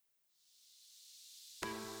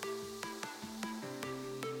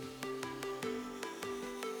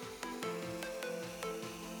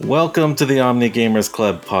Welcome to the Omni Gamers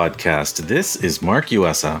Club podcast. This is Mark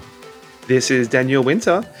USA. This is Daniel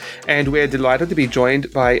Winter, and we're delighted to be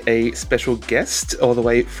joined by a special guest all the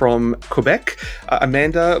way from Quebec,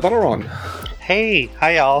 Amanda Valeron. Hey,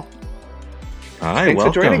 hi y'all. Hi, Thanks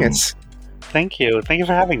welcome. for joining us. Thank you for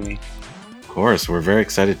having me. Of course, we're very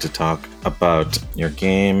excited to talk about your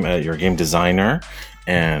game designer,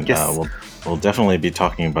 and Yes. we'll definitely be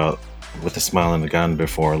talking about With a Smile and a Gun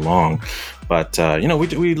before long. But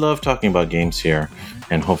we love talking about games here,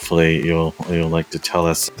 and hopefully you'll like to tell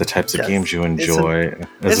us the types of Yes. games you enjoy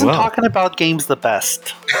as Isn't well. talking about games the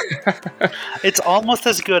best? It's almost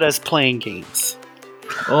as good as playing games.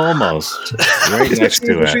 Almost right next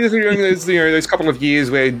to Especially it. during those couple of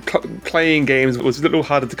years where playing games was a little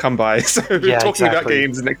harder to come by. So Yeah, talking about exactly.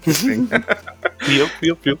 games is the next thing.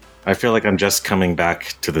 Yep. I feel like I'm just coming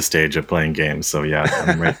back to the stage of playing games, so yeah,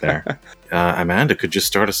 I'm right there. Amanda, could you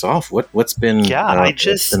start us off? What's been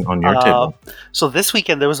what's been on your table? So this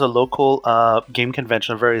weekend there was a local game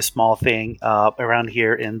convention, a very small thing around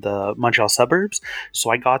here in the Montreal suburbs.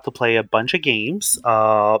 So I got to play a bunch of games.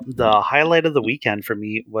 The highlight of the weekend for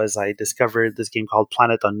me was I discovered this game called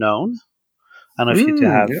Planet Unknown. I don't know if you two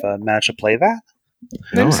have managed to play that.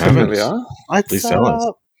 No, I Name's haven't. familiar. Please tell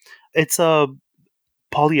us. It's a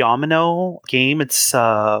polyomino game. It's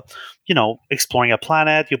exploring a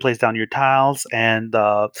planet. You place down your tiles, and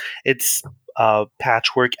it's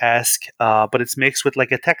patchwork-esque, but it's mixed with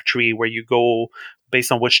like a tech tree where you go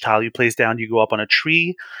based on which tile you place down. You go up on a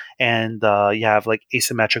tree, and you have like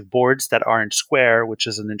asymmetric boards that aren't square, which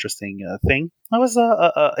is an interesting thing. That was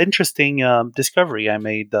a interesting discovery I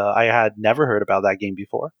made. I had never heard about that game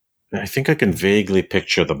before. I think I can vaguely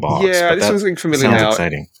picture the box. Yeah, but this that one's looking familiar sounds now.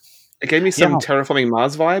 exciting. It gave me some Yeah. Terraforming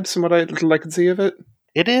Mars vibes from what little I could see of it.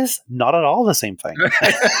 It is not at all the same thing.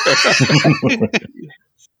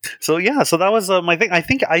 So that was my thing. I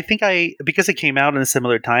think I because it came out in a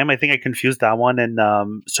similar time. I think I confused that one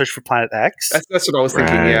and Search for Planet X. That's what I was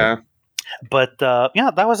thinking. Right. Yeah. But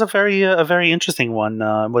that was a very interesting one.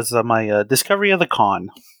 Was my discovery of the con.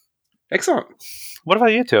 Excellent. What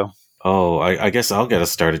about you two? Oh, I guess I'll get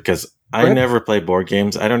us started because I ahead. never play board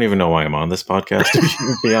games. I don't even know why I'm on this podcast,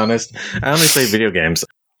 to be honest. I only play video games.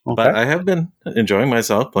 But I have been enjoying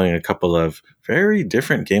myself playing a couple of very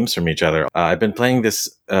different games from each other. I've been playing this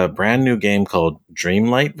brand new game called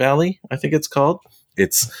Dreamlight Valley, I think it's called.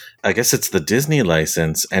 I guess it's the Disney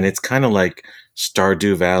license, and it's kind of like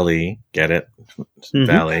Stardew Valley, get it? Mhm.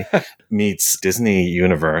 Valley, meets Disney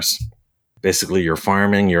Universe. Basically, you're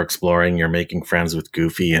farming, you're exploring, you're making friends with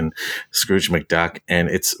Goofy and Scrooge McDuck, and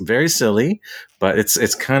it's very silly, but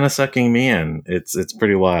it's kind of sucking me in. It's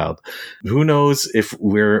pretty wild. Who knows if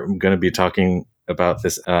we're going to be talking about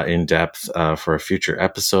this in depth for a future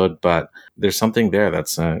episode, but there's something there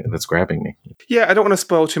that's grabbing me. Yeah, I don't want to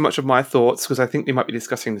spoil too much of my thoughts because I think we might be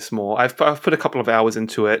discussing this more. I've put a couple of hours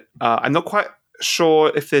into it. I'm not quite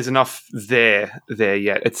sure if there's enough there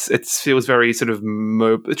yet. It feels very sort of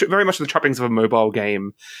very much the trappings of a mobile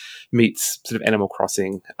game meets sort of Animal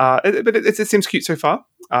Crossing. But it seems cute so far.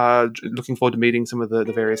 Looking forward to meeting some of the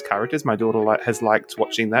various characters. My daughter has liked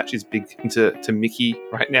watching that. She's big into Mickey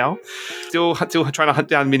right now. Still trying to hunt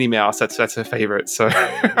down Minnie Mouse. That's her favorite. So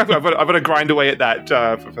I've got to grind away at that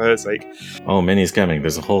for her sake. Oh, Minnie's coming.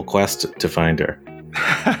 There's a whole quest to find her.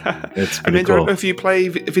 It's I pretty mean, I cool. don't know if you play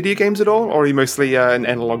video games at all, or are you mostly an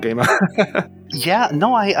analog gamer? Yeah,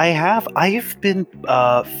 no, I have. I've been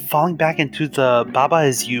falling back into the Baba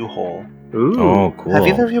Is You hole. Ooh. Oh, cool. Have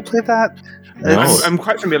either of you played that? No. It's- I'm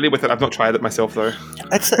quite familiar with it. I've not tried it myself, though.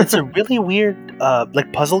 It's a really weird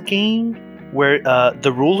like puzzle game where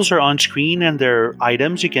the rules are on screen and they're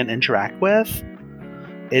items you can interact with.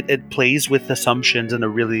 It plays with assumptions in a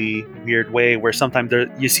really weird way where sometimes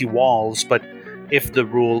you see walls, but if the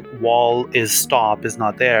rule wall is stop is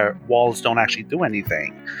not there, walls don't actually do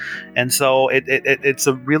anything. And so it's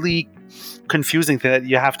a really confusing thing that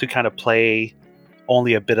you have to kind of play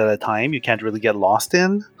only a bit at a time. You can't really get lost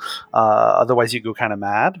in. Otherwise, you go kind of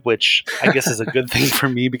mad, which I guess is a good thing for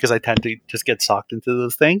me because I tend to just get sucked into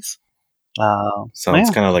those things. Sounds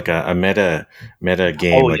kind of like a meta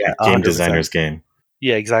game, Oh, like yeah, a game 100%. designer's game.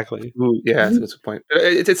 Yeah, exactly. Ooh, yeah, that's a good point.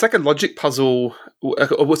 It's like a logic puzzle,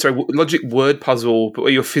 logic word puzzle, but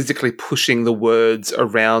where you're physically pushing the words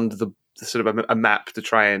around the sort of a map to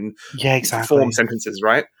try and Yeah, exactly. form sentences,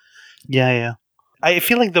 right? Yeah. I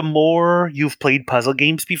feel like the more you've played puzzle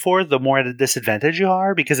games before, the more at a disadvantage you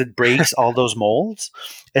are because it breaks all those molds.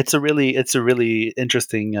 It's a really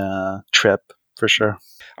interesting trip for sure.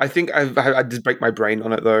 I think I did break my brain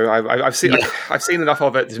on it though. I've seen I've seen enough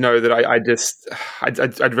of it to know that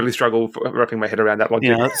I'd really struggle wrapping my head around that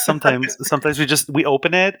logic. Sometimes we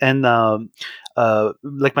open it and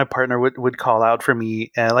like my partner would call out for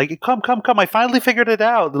me and like come, I finally figured it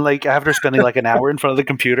out. And like after spending like an hour in front of the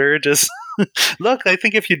computer, just look, I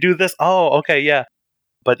think if you do this, oh okay, yeah.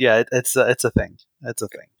 But yeah, it's a thing. It's a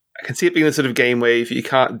thing. I can see it being the sort of game where if you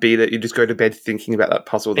can't beat it, you just go to bed thinking about that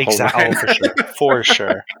puzzle the whole night. Oh, for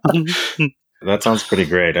sure. That sounds pretty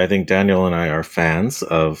great. I think Daniel and I are fans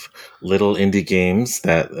of little indie games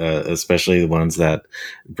that, especially the ones that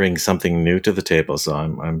bring something new to the table. So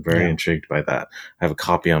I'm very intrigued by that. I have a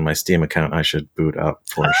copy on my Steam account I should boot up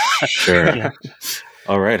for sure. Yeah.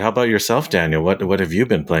 All right. How about yourself, Daniel? What have you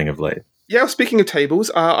been playing of late? Yeah, speaking of tables,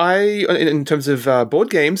 in terms of board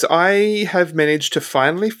games, I have managed to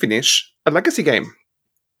finally finish a Legacy game.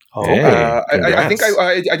 Oh, hey, I think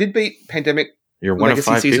I did beat Pandemic You're one Legacy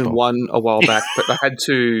of 5 Season people. 1 a while back, but I had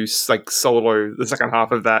to like solo the second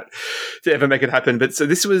half of that to ever make it happen. But so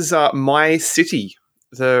this was My City,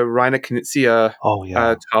 the Reiner Knizia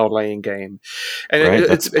tile-laying game. And right,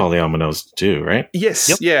 that's Polyominoes too, right? Yes,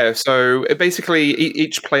 Yep. yeah. So basically,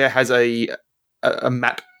 each player has a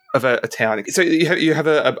map of a town. So you have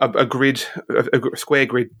a grid, a square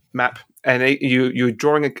grid map, and you're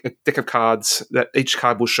drawing a deck of cards that each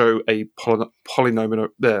card will show a polynomial.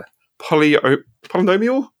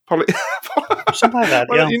 Something like that.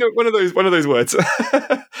 Yeah. You know, one of those words.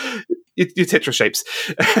 Your Tetra shapes.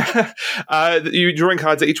 You're drawing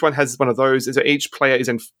cards. Each one has one of those. And so each player is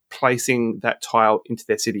then placing that tile into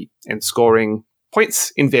their city and scoring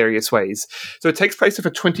points in various ways. So it takes place over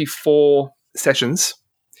 24 sessions.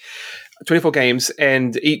 24 games,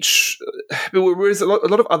 and whereas a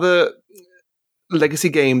lot of other Legacy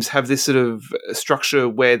games have this sort of structure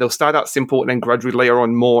where they'll start out simple and then gradually layer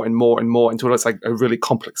on more and more and more until it's like a really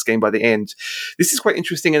complex game by the end. This is quite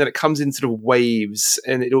interesting in that it comes in sort of waves,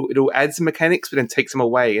 and it'll add some mechanics but then take some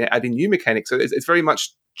away and add in new mechanics. So it's very much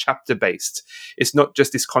chapter based. It's not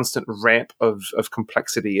just this constant ramp of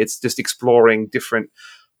complexity. It's just exploring different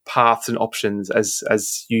paths and options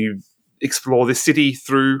as you explore this city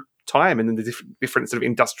through time and then the different sort of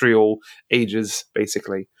industrial ages,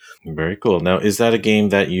 basically. Very cool. Now, is that a game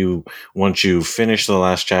that once you finish the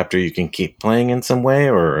last chapter, you can keep playing in some way,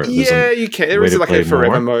 or yeah, you can. There is like a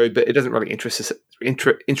forever mode, but it doesn't really interest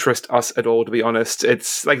us at all, to be honest.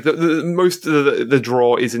 It's like the most of the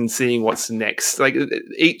draw is in seeing what's next. Like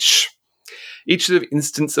each sort of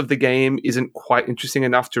instance of the game isn't quite interesting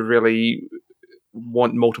enough to really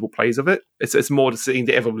want multiple plays of it. It's more to seeing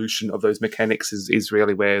the evolution of those mechanics is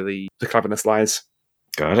really where the cleverness lies.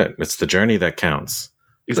 Got it. It's the journey that counts.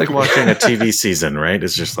 Exactly. It's like watching a TV season, right?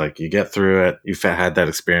 It's just like you get through it, you've had that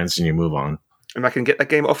experience, and you move on. And I can get that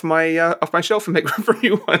game off my shelf and make room for a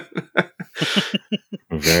new one.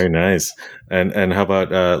 Very nice. And how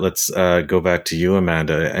about let's go back to you,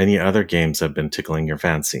 Amanda. Any other games have been tickling your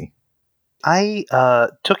fancy? I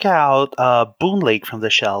took out Boon Lake from the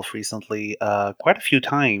shelf recently quite a few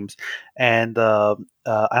times, and I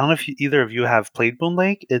don't know if either of you have played Boon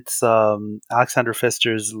Lake. It's Alexander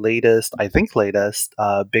Pfister's latest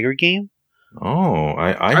bigger game. Oh,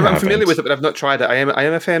 I'm familiar with it, but I've not tried it. I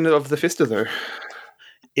am a fan of the Pfister, though.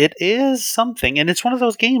 It is something, and it's one of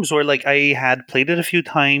those games where like I had played it a few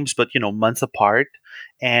times, but months apart,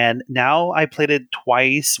 and now I played it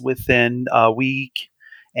twice within a week.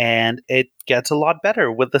 And it gets a lot better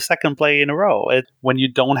with the second play in a row. When you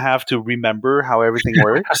don't have to remember how everything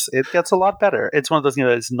works, it gets a lot better. It's one of those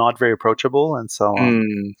that's not very approachable, and so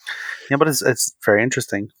but it's very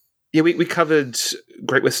interesting. Yeah, we covered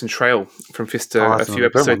Great Western Trail from Pfister a few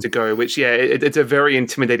episodes ago, which it's a very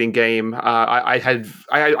intimidating game. I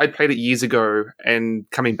played it years ago, and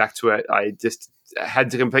coming back to it, I just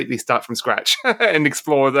had to completely start from scratch and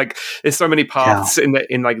explore. Like, there's so many paths in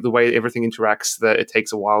like the way everything interacts that it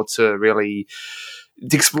takes a while to really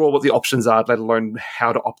explore what the options are, let alone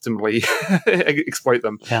how to optimally exploit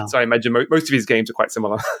them. Yeah. So I imagine most of his games are quite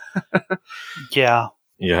similar. Yeah.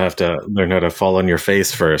 You have to learn how to fall on your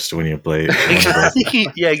face first when you play.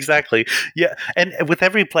 Yeah, exactly. Yeah, and with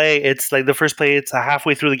every play, it's like the first play, it's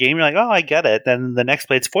halfway through the game. You're like, oh, I get it. Then the next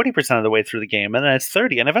play, it's 40% of the way through the game, and then it's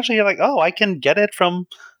 30. And eventually, you're like, oh, I can get it from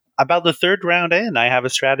about the third round in. I have a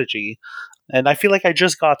strategy, and I feel like I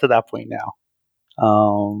just got to that point now.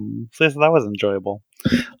 So that was enjoyable.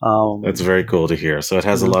 That's very cool to hear. So it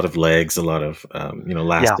has a lot of legs, a lot of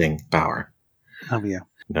lasting power. Oh yeah.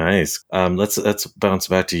 Nice. Let's bounce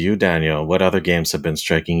back to you, Daniel. What other games have been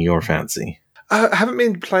striking your fancy? I haven't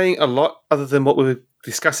been playing a lot other than what we're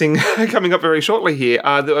discussing coming up very shortly here.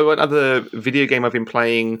 The one other video game I've been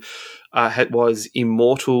playing was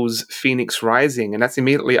Immortals Phoenix Rising, and that's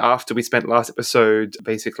immediately after we spent last episode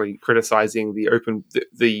basically criticizing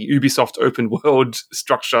the Ubisoft open world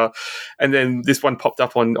structure, and then this one popped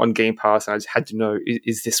up on Game Pass, and I just had to know,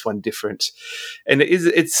 is this one different? And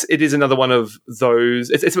it is another one of those.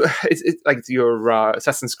 It's like your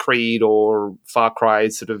Assassin's Creed or Far Cry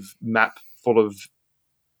sort of map full of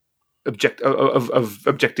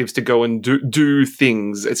objectives to go and do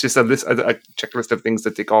things. It's just a checklist of things to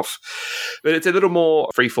tick off, but it's a little more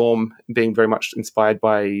freeform, being very much inspired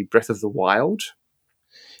by Breath of the Wild.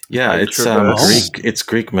 Yeah, it's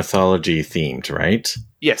Greek mythology themed, right?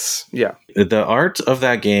 Yes, yeah. The art of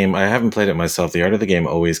that game, I haven't played it myself. The art of the game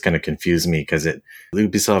always kind of confused me because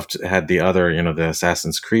Ubisoft had the other, the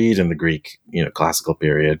Assassin's Creed and the Greek, classical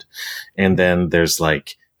period, and then there's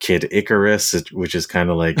like Kid Icarus, which is kind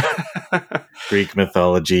of like Greek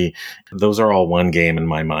mythology. Those are all one game in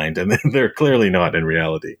my mind, and they're clearly not in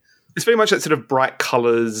reality. It's very much that sort of bright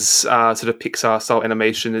colors, sort of Pixar style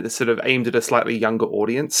animation. It's sort of aimed at a slightly younger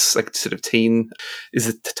audience, like sort of teen is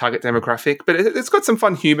the target demographic. But it's got some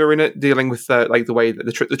fun humor in it, dealing with like the way that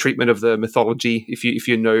the treatment of the mythology. If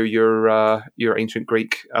you know your ancient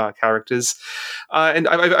Greek characters, and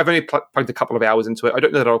I've only plugged a couple of hours into it. I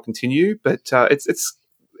don't know that I'll continue, but it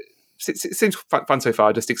seems fun so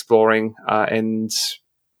far. Just exploring and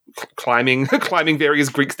climbing various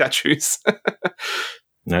Greek statues.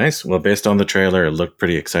 Nice. Well, based on the trailer, it looked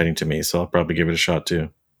pretty exciting to me, so I'll probably give it a shot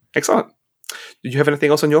too. Excellent. Did you have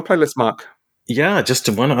anything else on your playlist, Mark? Yeah, just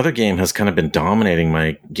one other game has kind of been dominating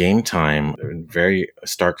my game time. Very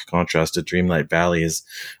stark contrast to Dreamlight Valley is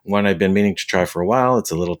one I've been meaning to try for a while.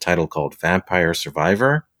 It's a little title called Vampire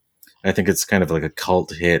Survivor. I think it's kind of like a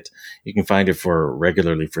cult hit. You can find it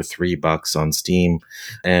regularly for $3 on Steam,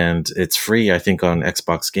 and it's free, I think, on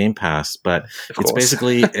Xbox Game Pass. But it's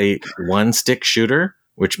basically a one-stick shooter,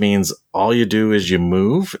 which means all you do is you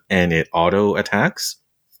move and it auto attacks.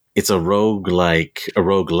 It's a roguelite,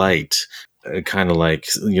 kind of like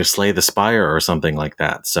you Slay the Spire or something like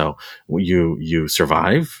that. So you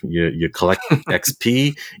survive, you collect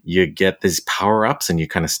XP, you get these power-ups and you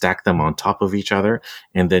kind of stack them on top of each other,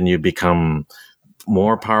 and then you become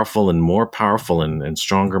more powerful and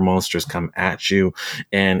stronger monsters come at you,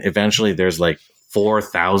 and eventually there's like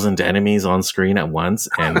 4,000 enemies on screen at once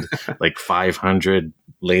and like 500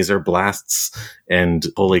 laser blasts and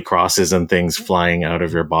holy crosses and things flying out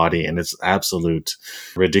of your body. And it's absolute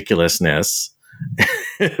ridiculousness,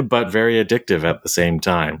 but very addictive at the same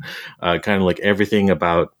time. Kind of like everything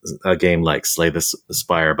about a game like Slay the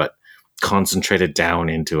Spire, but concentrated down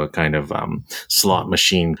into a kind of slot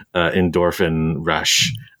machine endorphin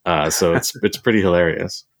rush. So it's pretty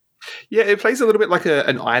hilarious. Yeah, it plays a little bit like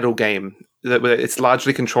an idle game. Where it's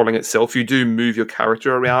largely controlling itself. You do move your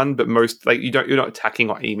character around, but you're not attacking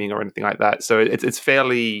or aiming or anything like that. So it's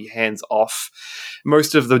fairly hands off.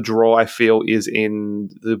 Most of the draw, I feel, is in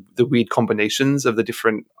the weird combinations of the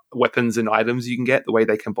different weapons and items you can get, the way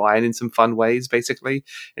they combine in some fun ways, basically,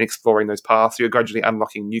 and exploring those paths. You're gradually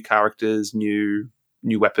unlocking new characters, new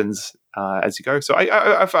weapons as you go. So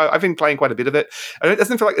I've been playing quite a bit of it. And it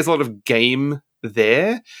doesn't feel like there's a lot of game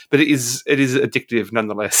there, but it is addictive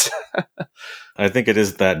nonetheless. I think it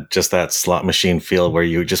is that slot machine feel where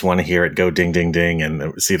you just want to hear it go ding ding ding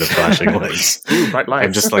and see the flashing lights. Ooh, bright lights.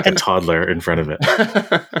 I'm just like a toddler in front of it.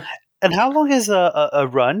 And how long is a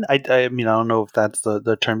run? I mean, I don't know if that's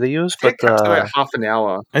the term they use, but about half an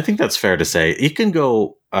hour. I think that's fair to say. It can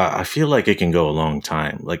go. I feel like it can go a long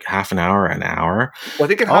time, like half an hour, an hour. Well, I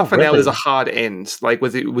think half an hour is a hard end. Like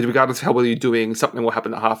with regardless of how well you're doing, something will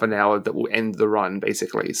happen at half an hour that will end the run,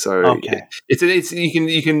 basically. So it's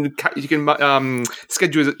you can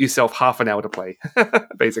schedule yourself half an hour to play,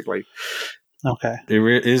 basically. Okay.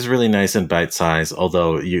 It is really nice and bite size,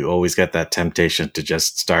 although you always get that temptation to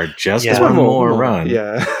just start one more run.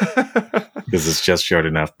 Yeah. Because it's just short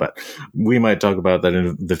enough. But we might talk about that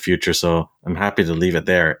in the future, so I'm happy to leave it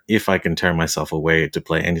there if I can turn myself away to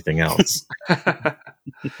play anything else.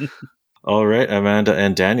 All right, Amanda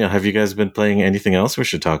and Daniel, have you guys been playing anything else we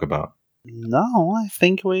should talk about? No, I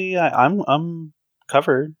think I'm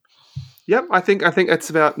covered. Yep, I think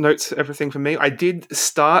that's about notes everything for me. I did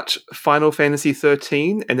start Final Fantasy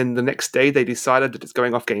 13, and then the next day they decided that it's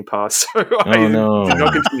going off Game Pass, so I did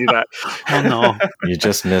not continue that. Oh no, you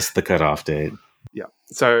just missed the cutoff date. Yeah,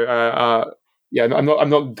 so I'm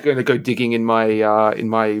not going to go digging in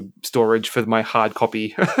my storage for my hard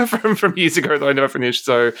copy from years ago that I never finished.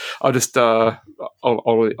 So I'll just I'll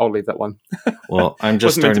leave that one. Well, I'm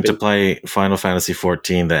just starting to play Final Fantasy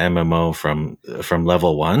 14, the MMO from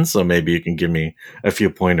level 1. So maybe you can give me a few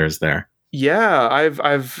pointers there. Yeah,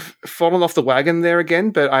 I've fallen off the wagon there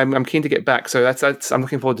again, but I'm keen to get back. So that's I'm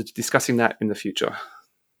looking forward to discussing that in the future.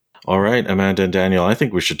 All right, Amanda and Daniel, I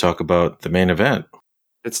think we should talk about the main event.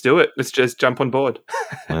 Let's do it. Let's just jump on board.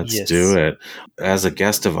 Let's Yes. do it. As a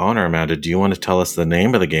guest of honor, Amanda, do you want to tell us the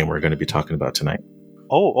name of the game we're going to be talking about tonight?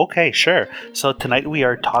 Oh, okay, sure. So tonight we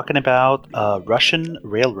are talking about Russian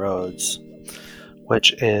Railroads,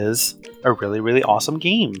 which is a really, really awesome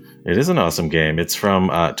game. It is an awesome game. It's from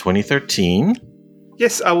 2013.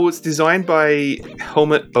 Yes, it was designed by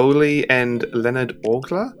Helmut Bohle and Leonard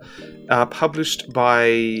Orgler, published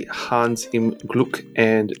by Hans im Gluck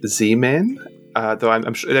and Z-Man. Though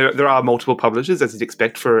I'm sure there are multiple publishers, as you'd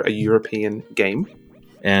expect for a European game.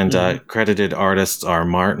 And credited artists are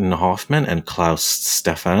Martin Hoffman and Klaus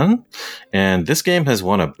Stefan. And this game has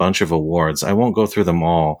won a bunch of awards. I won't go through them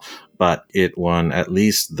all, but it won at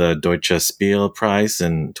least the Deutsche Spiel Prize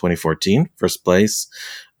in 2014, first place,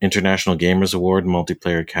 International Gamers Award,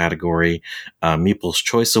 multiplayer category, Meeple's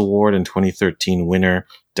Choice Award in 2013 winner,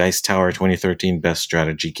 Dice Tower 2013 Best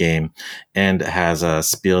Strategy Game, and has a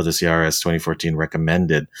Spiel des Jahres 2014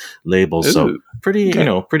 recommended label. Ooh, so pretty,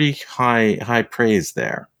 okay. pretty high praise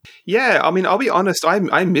there. Yeah, I mean, I'll be honest.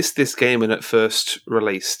 I missed this game when it first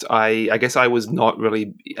released. I guess I was not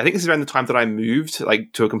really. I think this is around the time that I moved to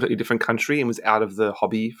a completely different country and was out of the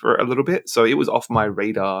hobby for a little bit. So it was off my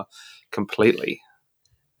radar completely.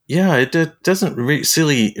 Yeah, it doesn't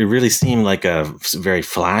really seem like a very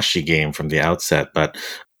flashy game from the outset. But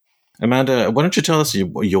Amanda, why don't you tell us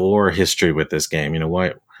your history with this game?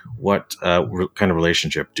 What kind of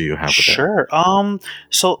relationship do you have with it? Sure.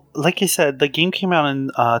 So, like you said, the game came out in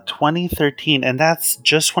 2013, and that's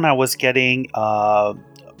just when I was getting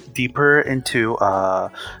deeper into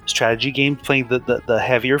strategy games, playing the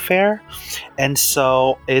heavier fare. And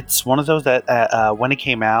so it's one of those that when it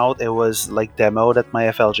came out, it was like demoed at my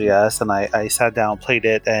FLGS, and I sat down, played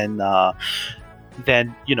it, and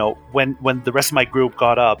then when the rest of my group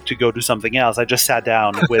got up to go do something else, I just sat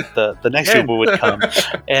down with the next group who would come,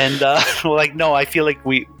 and we're like, no, I feel like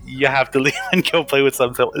you have to leave and go play with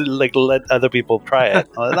something, like let other people try it.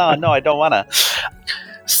 No, I don't wanna.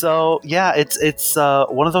 So yeah, it's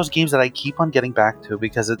one of those games that I keep on getting back to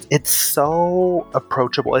because it's so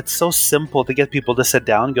approachable. It's so simple to get people to sit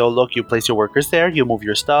down and go, look, you place your workers there, you move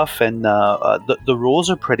your stuff, and the rules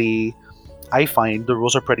are pretty. I find the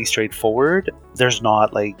rules are pretty straightforward. There's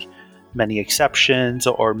not like many exceptions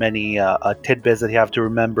or many tidbits that you have to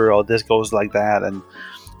remember. Oh, this goes like that, and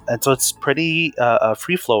so it's pretty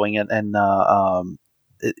free flowing.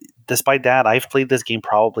 Despite that, I've played this game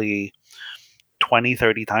probably 20,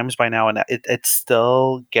 30 times by now, and it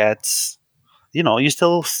still gets. You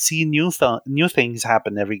still see new things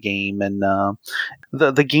happen every game, and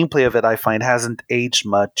the gameplay of it, I find, hasn't aged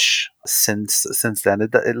much since then.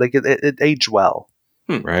 It aged well.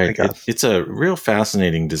 Right. It's a real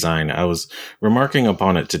fascinating design. I was remarking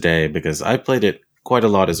upon it today because I played it quite a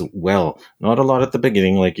lot as well. Not a lot at the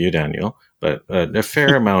beginning like you, Daniel, but a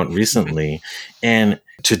fair amount recently. And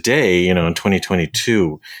today, in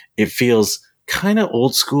 2022, it feels kind of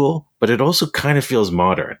old school, but it also kind of feels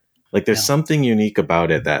modern. Like there's something unique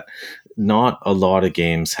about it that not a lot of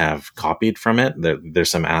games have copied from it. There's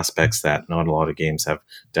some aspects that not a lot of games have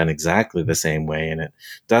done exactly the same way. And it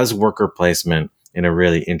does worker placement in a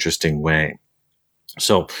really interesting way.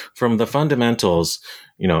 So from the fundamentals,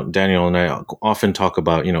 Daniel and I often talk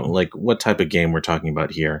about, like what type of game we're talking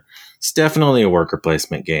about here. It's definitely a worker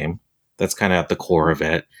placement game. That's kind of at the core of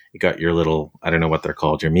it. You got your little, I don't know what they're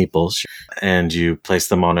called, your meeples, and you place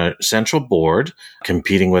them on a central board,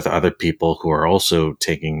 competing with other people who are also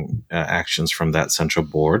taking actions from that central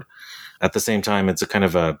board. At the same time, it's a kind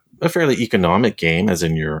of a fairly economic game, as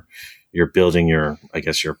in you're building your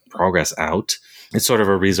progress out. It's sort of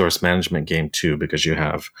a resource management game too, because you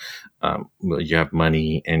have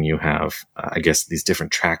money and you have, these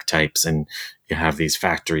different track types, and you have these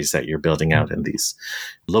factories that you're building out and these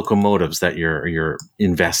locomotives that you're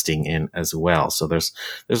investing in as well. So there's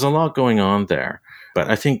a lot going on there, but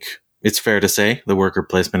I think it's fair to say the worker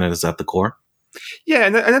placement is at the core. Yeah,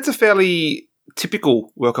 and that's a fairly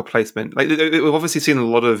typical worker placement. Like we've obviously seen a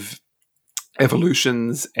lot of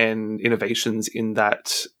evolutions and innovations in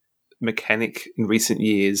that mechanic in recent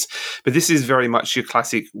years, but this is very much your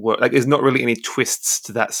classic work. Like there's not really any twists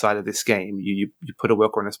to that side of this game. You put a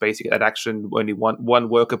worker in a space, you get that action. Only one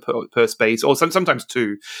worker per space, or sometimes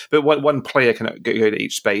two, but one player can go to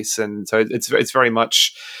each space, and so it's very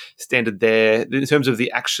much standard there. In terms of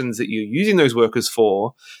the actions that you're using those workers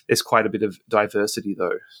for, there's quite a bit of diversity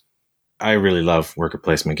though. I really love worker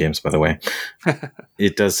placement games, by the way.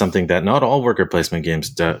 It does something that not all worker placement games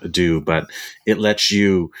do, but it lets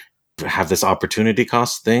you have this opportunity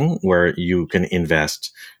cost thing where you can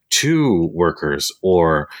invest 2 workers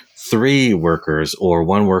or 3 workers or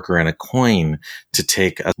 1 worker and a coin to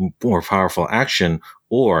take a more powerful action,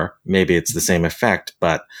 or maybe it's the same effect,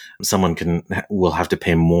 but someone will have to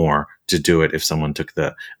pay more to do it if someone took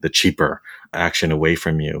the cheaper action away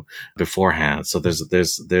from you beforehand. So there's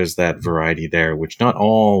that variety there, which not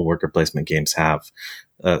all worker placement games have,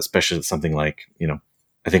 especially something like,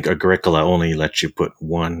 I think Agricola only lets you put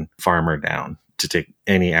 1 farmer down to take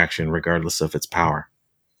any action regardless of its power.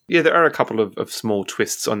 Yeah, there are a couple of small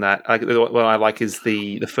twists on that. What I like is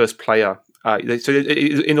the first player. So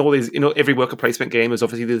in every worker placement game,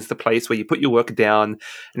 there's the place where you put your worker down,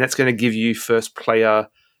 and that's going to give you first player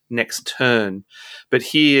next turn. But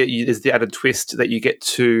here, there's the added twist that you get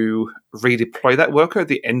to redeploy that worker at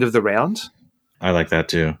the end of the round. I like that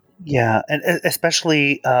too. Yeah, and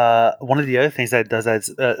especially one of the other things that it does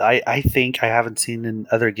is I think I haven't seen in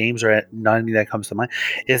other games, or none that comes to mind,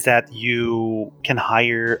 is that you can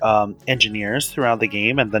hire engineers throughout the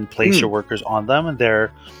game and then place your workers on them, and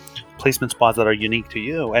they're placement spots that are unique to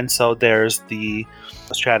you. And so there's the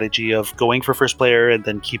strategy of going for first player and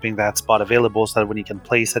then keeping that spot available so that when you can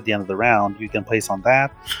place at the end of the round, you can place on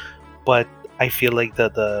that. But I feel like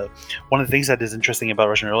the one of the things that is interesting about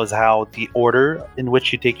Russian Roulette is how the order in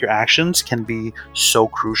which you take your actions can be so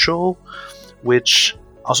crucial, which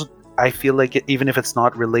also I feel like even if it's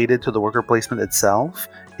not related to the worker placement itself,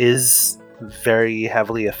 is very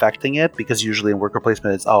heavily affecting it, because usually in worker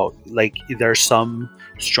placement it's there are some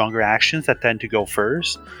stronger actions that tend to go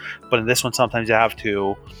first, but in this one sometimes you have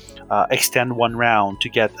to extend 1 round to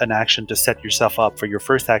get an action to set yourself up for your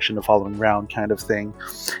first action the following round, kind of thing.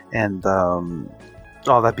 And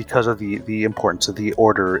all that because of the importance of the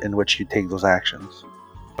order in which you take those actions.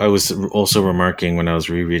 I was also remarking when I was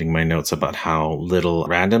rereading my notes about how little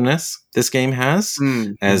randomness this game has,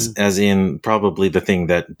 as in probably the thing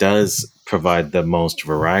that does provide the most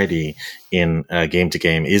variety in game to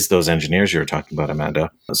game is those engineers you were talking about, Amanda.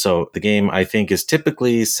 So the game, I think, is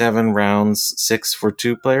typically 7 rounds, 6 for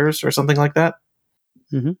 2 players or something like that.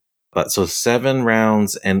 Mm-hmm. But so 7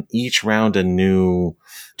 rounds, and each round a new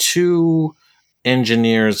 2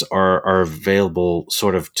 engineers are available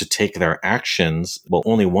sort of to take their actions. Well,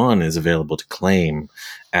 only 1 is available to claim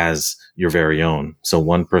as your very own. So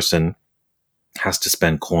 1 person has to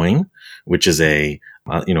spend coin, which is a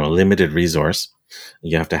limited resource.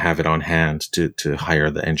 You have to have it on hand to hire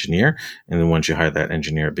the engineer. And then once you hire that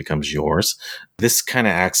engineer, it becomes yours. This kind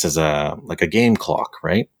of acts as a game clock,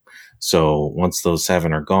 right? So once those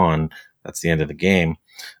 7 are gone, that's the end of the game.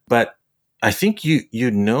 But I think you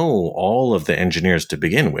know all of the engineers to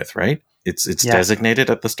begin with, right? It's designated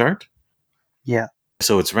at the start. Yeah.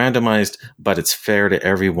 So it's randomized, but it's fair to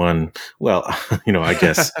everyone. Well, I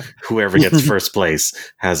guess whoever gets first place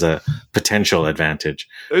has a potential advantage.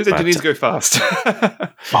 Those engineers go fast.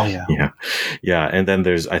 Oh yeah. Yeah. And then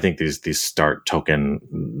I think there's these start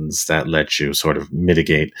tokens that let you sort of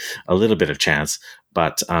mitigate a little bit of chance,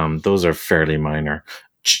 but those are fairly minor.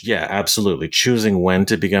 Yeah, absolutely. Choosing when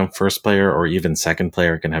to become first player or even second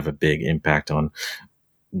player can have a big impact on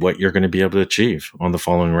what you're going to be able to achieve on the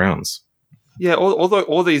following rounds. Yeah, although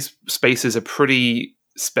all these spaces are pretty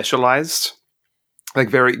specialized,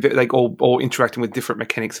 very all interacting with different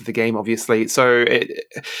mechanics of the game, obviously. So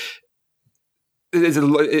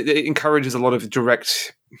it encourages a lot of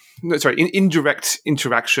indirect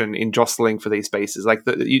interaction in jostling for these spaces.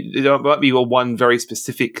 There might be one very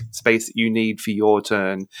specific space that you need for your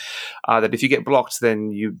turn. That if you get blocked,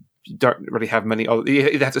 then you don't really have many. You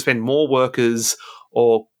either have to spend more workers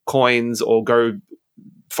or coins, or go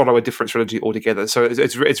follow a different strategy altogether. So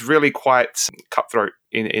it's really quite cutthroat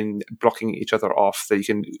in blocking each other off. That you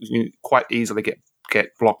can quite easily get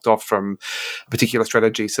blocked off from a particular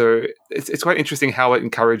strategy. So it's quite interesting how it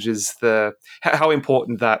encourages how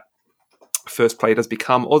important that first play does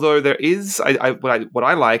become. Although there is, what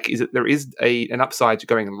I like is that there is an upside to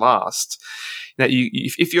going last. Now,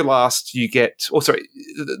 if you're last, you get.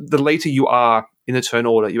 The later you are in the turn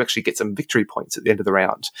order, you actually get some victory points at the end of the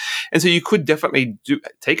round. And so you could definitely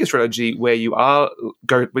take a strategy where you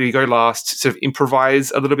go last, sort of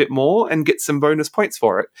improvise a little bit more and get some bonus points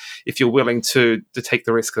for it if you're willing to take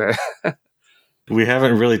the risk there. We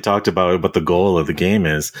haven't really talked about what the goal of the game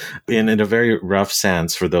is. In a very rough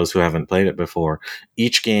sense, for those who haven't played it before,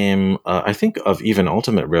 each game, I think of even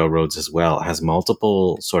Ultimate Railroads as well, has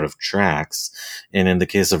multiple sort of tracks. And in the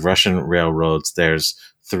case of Russian railroads, there's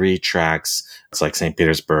 3 tracks. It's like St.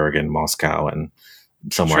 Petersburg and Moscow and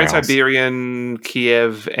somewhere else. Trans-Siberian,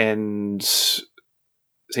 Kiev, and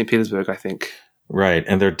St. Petersburg, I think. Right.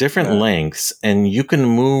 And they're different lengths, and you can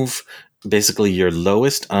move basically your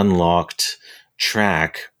lowest unlocked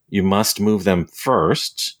track, you must move them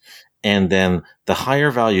first. And then the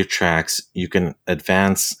higher value tracks, you can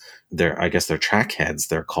advance I guess they're track heads,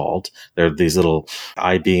 they're called. They're these little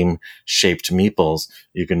I-beam shaped meeples.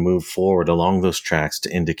 You can move forward along those tracks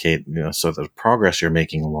to indicate, so the progress you're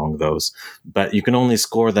making along those. But you can only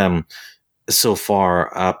score them so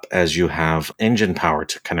far up as you have engine power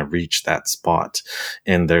to kind of reach that spot.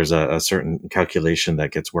 And there's a certain calculation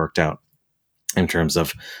that gets worked out in terms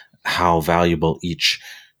of how valuable each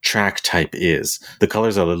track type is. The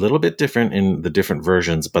colors are a little bit different in the different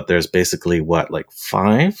versions, but there's basically like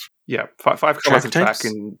 5? Yeah, five colors of track types?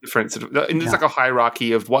 in different sort of. And there's like a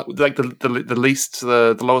hierarchy of what, like the least,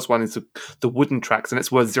 the lowest one is the wooden tracks, and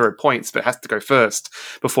it's worth 0 points, but it has to go first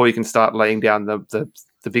before you can start laying down the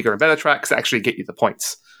bigger and better tracks that actually get you the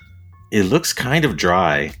points. It looks kind of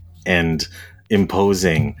dry and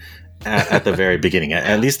imposing at the very beginning.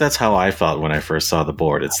 At least that's how I felt when I first saw the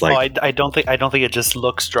board. It's like, I don't think it just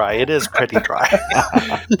looks dry. It is pretty dry.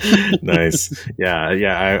 Nice.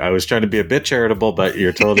 Yeah. I was trying to be a bit charitable, but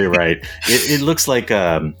you're totally right. It looks like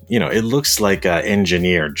it looks like an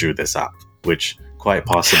engineer drew this up, which quite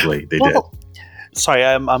possibly they did. Sorry,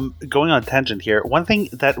 I'm going on a tangent here. One thing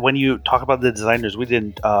that when you talk about the designers we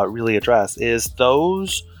didn't really address is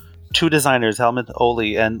those two designers, Helmut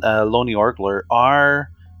Oli and Lonnie Orgler, are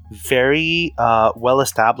very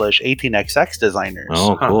well-established 18xx designers.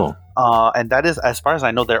 Oh, cool. And that is, as far as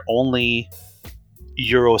I know, their only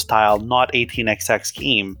Euro-style, not 18xx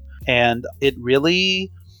game. And it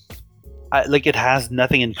really, it has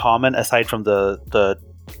nothing in common aside from the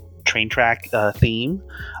train track theme.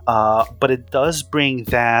 But it does bring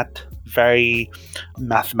that very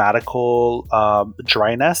mathematical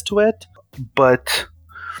dryness to it. But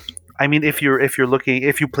I mean, if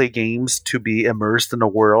you play games to be immersed in a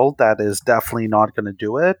world, that is definitely not going to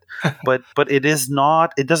do it. but it is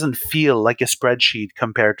not. It doesn't feel like a spreadsheet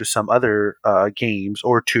compared to some other games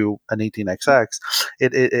or to an 18xx.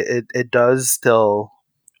 It does still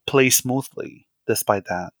play smoothly despite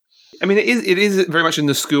that. I mean, it is very much in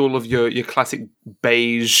the school of your classic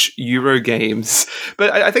beige Euro games,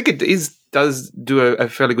 but I think it does do a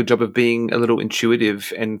fairly good job of being a little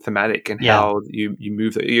intuitive and thematic in how you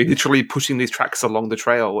move. You're literally pushing these tracks along the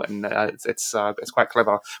trail, and it's quite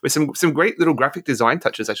clever with some great little graphic design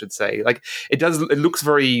touches, I should say. Like it looks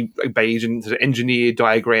very beige and sort of engineered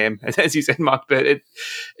diagram, as you said, Mark, but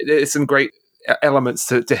it's some great elements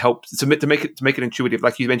to help to make it intuitive.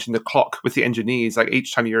 Like you mentioned, the clock with the engineers. Like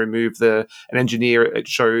each time you remove an engineer, it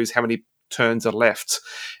shows how many turns are left,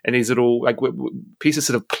 and these little pieces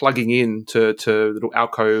sort of plugging in to little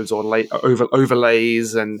alcoves or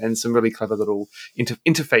overlays and some really clever little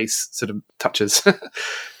interface sort of touches.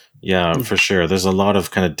 Yeah, for sure. There's a lot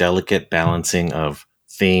of kind of delicate balancing of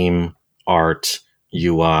theme, art,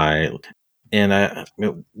 UI. And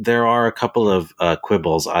there are a couple of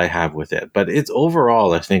quibbles I have with it, but it's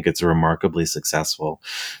overall, I think it's remarkably successful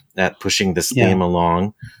at pushing this theme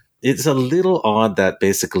along. It's a little odd that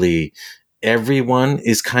basically everyone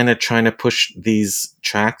is kind of trying to push these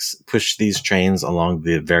trains along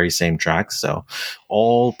the very same tracks. So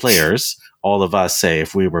all players, all of us, say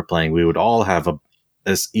if we were playing, we would all have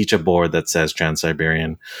each a board that says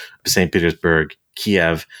Trans-Siberian, St. Petersburg,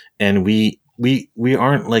 Kiev, and we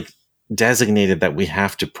aren't like designated that we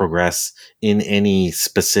have to progress in any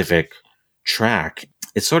specific track.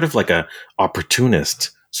 It's sort of like a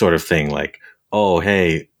opportunist sort of thing. Like, oh,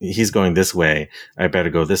 hey, he's going this way, I better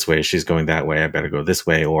go this way. She's going that way, I better go this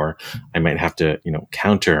way. Or I might have to,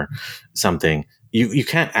 counter something. You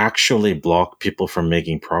can't actually block people from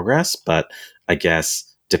making progress, but I guess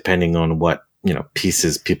depending on what,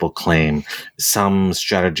 pieces people claim, some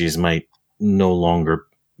strategies might no longer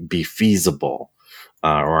be feasible.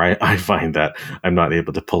 Or I find that I'm not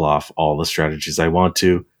able to pull off all the strategies I want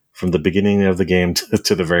to from the beginning of the game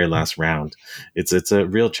to the very last round. It's a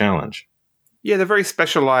real challenge. Yeah, they're very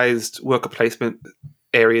specialized worker placement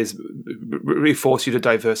areas really force you to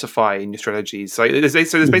diversify in your strategies. So there's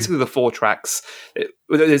basically the 4 tracks.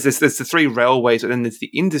 There's the 3 railways, and then there's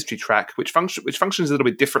the industry track, which functions a little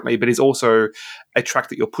bit differently, but is also a track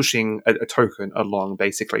that you're pushing a token along,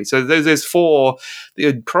 basically. So there's 4.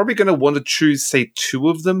 You're probably going to want to choose, say, 2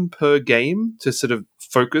 of them per game to sort of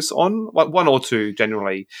focus on, 1 or 2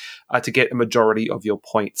 generally, to get a majority of your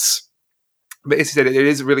points. But as you said, it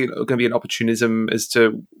is really going to be an opportunism as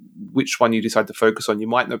to which one you decide to focus on. You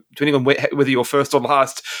might not, depending on whether you're first or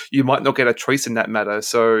last, you might not get a choice in that matter.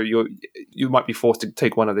 So you might be forced to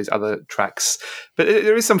take one of these other tracks. But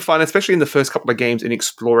there is some fun, especially in the first couple of games, in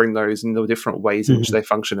exploring those and the different ways in which they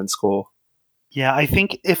function and score. Yeah, I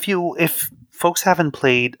think if folks haven't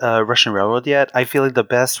played Russian Railroad yet, I feel like the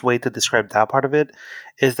best way to describe that part of it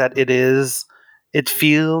is that it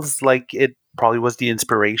feels like it probably was the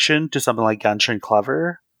inspiration to something like Gunshot and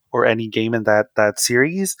Clever or any game in that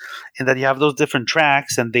series, in that you have those different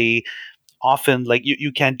tracks and they often, like,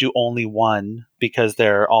 you can't do only one because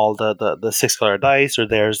there are all the 6 color dice, or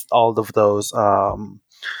there's all of those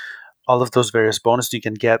various bonuses you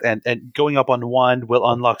can get, and going up on one will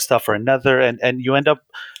unlock stuff for another, and you end up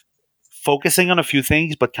focusing on a few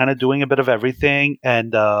things, but kind of doing a bit of everything,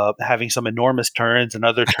 and having some enormous turns and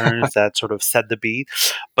other turns that sort of set the beat.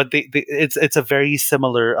 But it's a very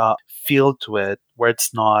similar feel to it, where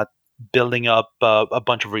it's not building up a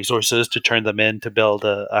bunch of resources to turn them in to build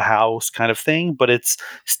a house kind of thing, but it's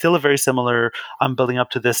still a very similar I'm building up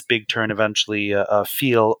to this big turn eventually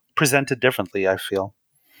feel, presented differently, I feel.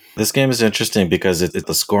 This game is interesting because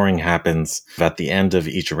the scoring happens at the end of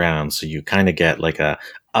each round. So you kind of get like a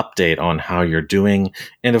update on how you're doing.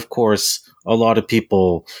 And of course, a lot of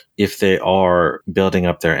people, if they are building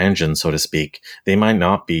up their engine, so to speak, they might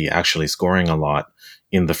not be actually scoring a lot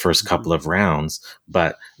in the first couple of rounds,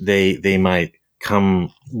 but they might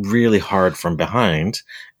come really hard from behind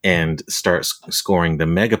and start scoring the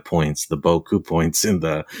mega points, the Boku points in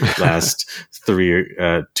the last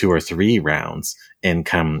 2 or 3 rounds, and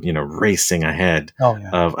come, racing ahead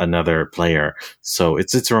of another player. So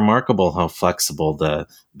it's remarkable how flexible the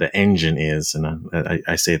engine is, and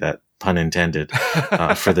I say that pun intended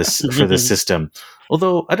for this for the system.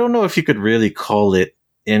 Although I don't know if you could really call it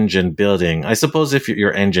engine building. I suppose if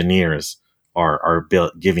your engineers are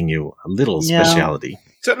giving you a little speciality.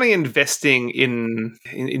 Certainly, investing in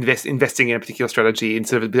a particular strategy in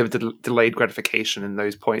sort of a bit of delayed gratification in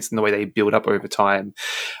those points and the way they build up over time.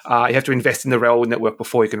 You have to invest in the railroad network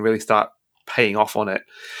before you can really start paying off on it.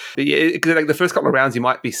 But because like the first couple of rounds, you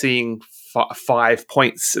might be seeing 5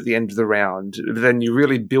 points at the end of the round. But then you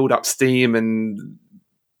really build up steam, and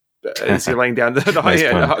as you're laying down the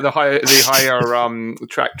higher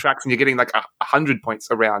tracks, and you're getting like 100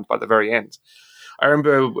 points a round by the very end. I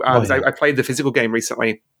remember I played the physical game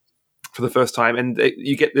recently for the first time, and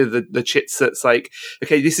you get the chits that's like,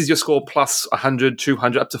 okay, this is your score plus 100,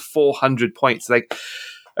 200, up to 400 points. Like,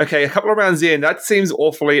 okay, a couple of rounds in, that seems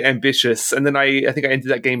awfully ambitious. And then I think I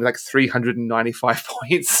entered that game with like 395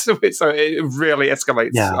 points. So it really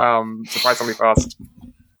escalates surprisingly fast.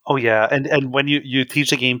 Oh yeah, and when you teach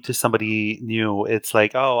the game to somebody new, it's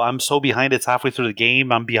like, oh, I'm so behind. It's halfway through the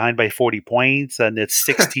game. I'm behind by 40 points, and it's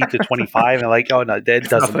 60 to 25. And like, oh no, it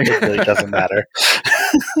really doesn't matter.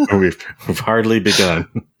 We've hardly begun.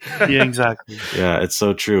 Yeah, exactly. Yeah, it's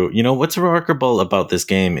so true. What's remarkable about this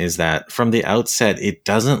game is that from the outset, it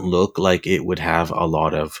doesn't look like it would have a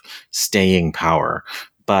lot of staying power,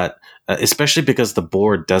 but especially because the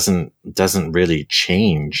board doesn't really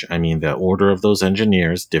change. I mean, the order of those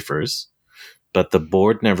engineers differs, but the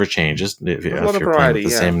board never changes. If you're playing with the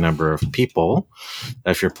same number of people,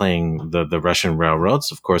 if you're playing the Russian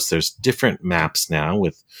railroads, of course, there's different maps now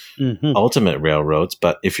with ultimate railroads.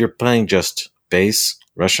 But if you're playing just base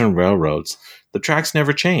Russian railroads, the tracks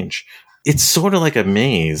never change. It's sort of like a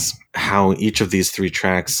maze how each of these 3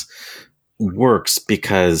 tracks works,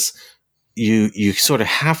 because you sort of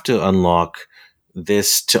have to unlock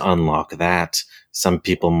this to unlock that. Some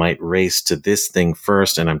people might race to this thing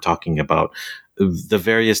first, and I'm talking about the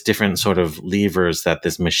various different sort of levers that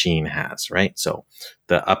this machine has, right? So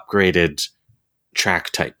the upgraded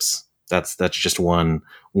track types, that's just one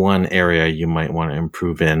area you might want to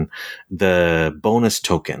improve in. The bonus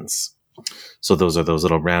tokens. So those are those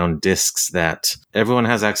little round discs that everyone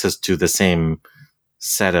has access to, the same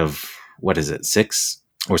set of, 6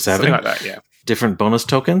 or 7? Something like that, yeah. Different bonus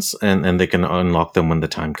tokens, and they can unlock them when the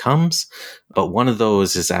time comes. But one of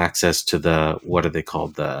those is access to the, what are they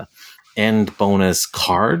called? The end bonus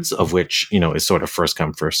cards, of which, is sort of first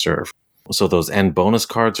come, first serve. So those end bonus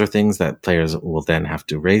cards are things that players will then have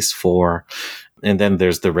to race for. And then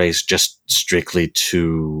there's the race just strictly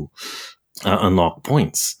to unlock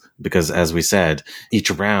points. Because as we said,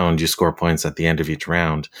 each round you score points at the end of each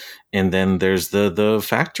round. And then there's the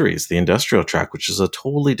factories, the industrial track, which is a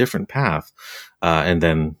totally different path. And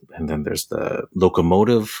then there's the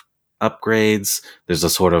locomotive upgrades. There's a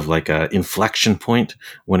sort of like a inflection point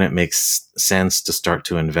when it makes sense to start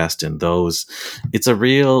to invest in those. It's a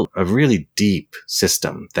really deep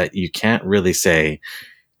system that you can't really say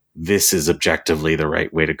this is objectively the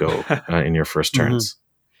right way to go in your first turns.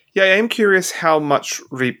 Yeah, I am curious how much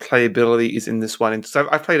replayability is in this one. So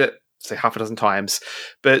I've played it, say, half a dozen times,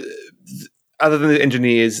 but other than the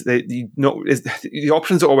engineers, the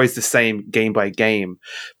options are always the same game by game.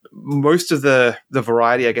 Most of the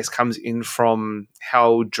variety, I guess, comes in from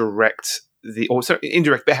how direct also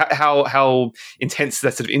indirect, but how intense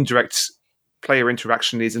that sort of indirect player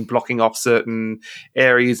interaction is, and blocking off certain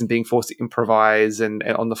areas and being forced to improvise and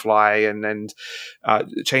on the fly and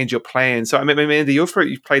change your plan. So I mean, Amanda, you've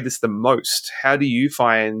played this the most. How do you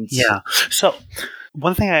find? Yeah. So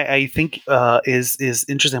one thing I think is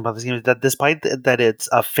interesting about this game is that despite that it's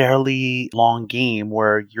a fairly long game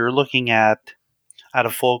where you're looking at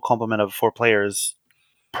a full complement of 4 players,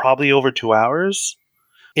 probably over 2 hours,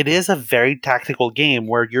 it is a very tactical game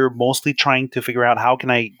where you're mostly trying to figure out how can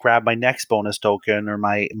I grab my next bonus token or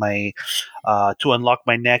my to unlock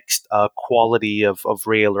my next quality of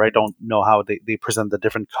rail, or I don't know how they present the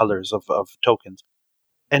different colors of tokens.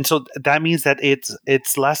 And so that means that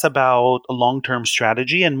it's less about a long-term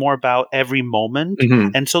strategy and more about every moment.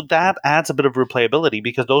 Mhm. And so that adds a bit of replayability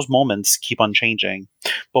because those moments keep on changing.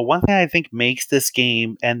 But one thing I think makes this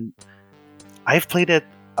game, and I've played it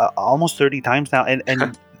almost 30 times now,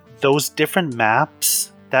 and those different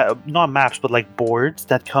maps, that not maps but like boards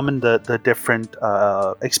that come in the different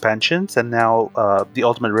expansions, and now the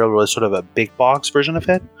Ultimate Railroad is sort of a big box version of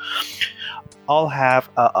it, all have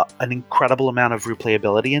an incredible amount of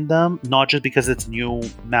replayability in them, not just because it's a new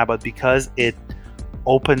map, but because it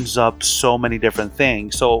opens up so many different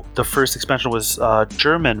things. So the first expansion was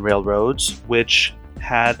German Railroads, which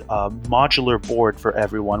had a modular board for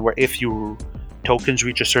everyone, where if your tokens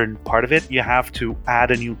reach a certain part of it, you have to add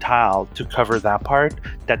a new tile to cover that part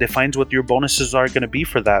that defines what your bonuses are going to be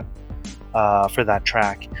for that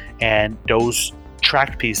track. And those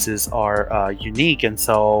track pieces are unique, and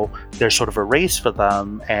so there's sort of a race for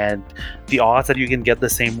them, and the odds that you can get the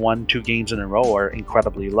same 1-2 games in a row are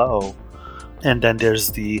incredibly low. And then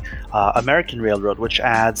there's the American Railroad, which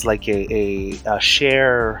adds like a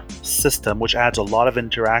share system, which adds a lot of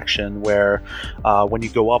interaction where when you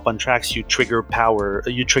go up on tracks, you trigger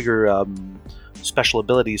special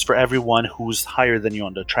abilities for everyone who's higher than you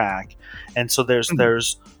on the track. And so there's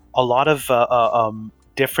a lot of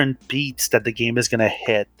different beats that the game is going to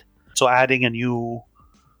hit. So adding a new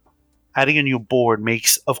board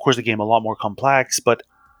makes, of course, the game a lot more complex, but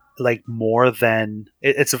like more than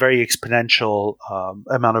it's a very exponential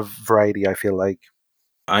amount of variety, I feel like.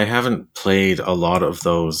 I haven't played a lot of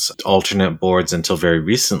those alternate boards until very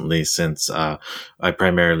recently, since I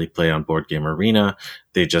primarily play on Board Game Arena.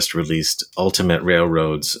 They just released Ultimate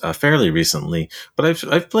Railroads fairly recently, but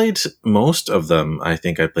I've played most of them. I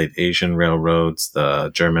think I played Asian Railroads,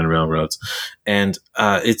 the German Railroads, and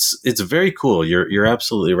it's very cool. You're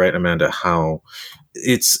absolutely right, Amanda. How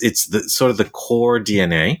it's the sort of the core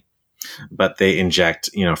DNA, but they inject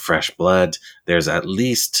fresh blood. There's at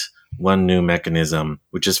least one new mechanism,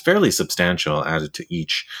 which is fairly substantial, added to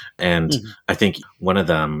each. And I think one of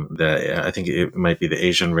them, I think it might be the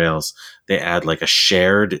Asian Rails, they add like a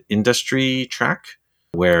shared industry track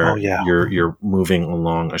where you're moving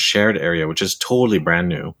along a shared area, which is totally brand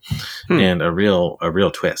new and a real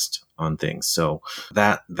twist on things. So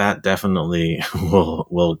that definitely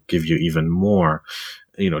will give you even more,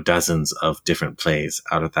 dozens of different plays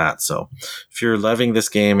out of that. So if you're loving this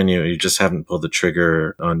game and you just haven't pulled the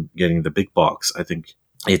trigger on getting the big box, I think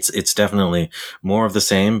it's definitely more of the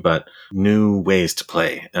same, but new ways to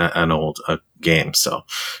play an old game. So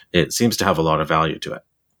it seems to have a lot of value to it.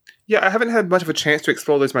 Yeah, I haven't had much of a chance to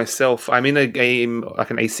explore those myself. I'm in a game, like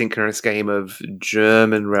an asynchronous game of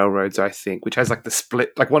German Railroads, I think, which has like the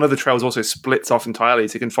split, like one of the trails also splits off entirely,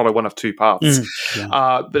 so you can follow one of two paths.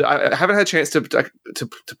 But I haven't had a chance to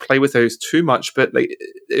play with those too much. But like,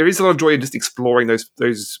 there is a lot of joy in just exploring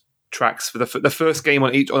those tracks for the first game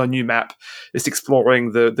on a new map. Just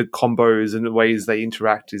exploring the combos and the ways they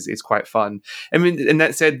interact is quite fun. I mean, and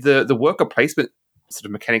that said, the worker placement sort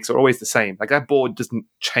of mechanics are always the same. Like that board doesn't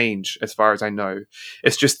change as far as I know.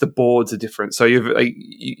 It's just the boards are different. So you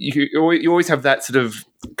always have that sort of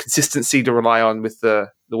consistency to rely on with the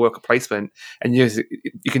worker placement, and you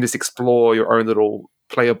can just explore your own little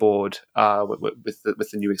player board with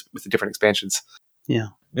the different expansions. Yeah,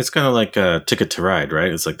 it's kind of like a Ticket to Ride,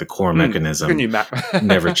 right? It's like the core mechanism like a new map.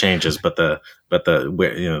 never changes, but the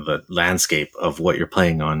landscape of what you're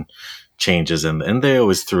playing on changes, and they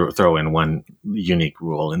always throw in one unique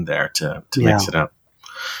rule in there to mix it up.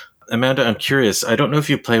 Amanda, I'm curious. I don't know if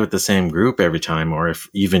you play with the same group every time, or if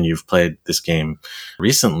even you've played this game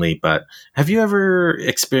recently, but have you ever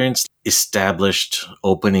experienced established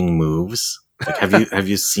opening moves? Like, have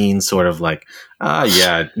you seen sort of like,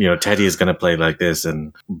 Teddy is going to play like this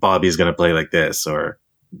and Bobby is going to play like this, or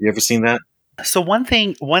have you ever seen that? So one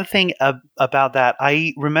thing about that,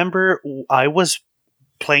 I remember I was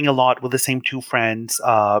playing a lot with the same two friends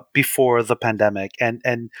before the pandemic,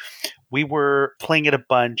 and we were playing it a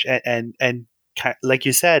bunch, and like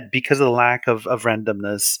you said, because of the lack of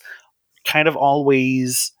randomness, kind of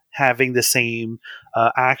always having the same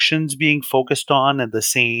actions being focused on and the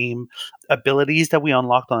same abilities that we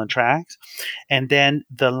unlocked on the tracks. And then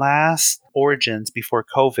the last Origins before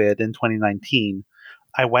COVID in 2019,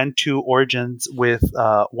 I went to Origins with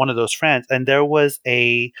one of those friends, and there was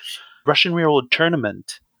a Russian Railroad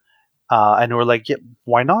tournament. And we're like, yeah,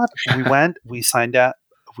 why not? We went, we signed up,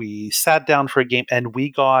 we sat down for a game, and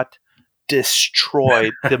we got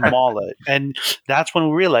destroyed, demolished. And that's when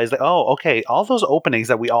we realized that, oh, okay, all those openings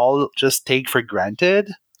that we all just take for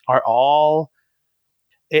granted are all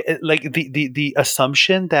like the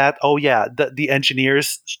assumption that, oh yeah, the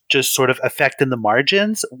engineers just sort of affect in the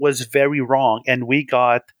margins was very wrong, and we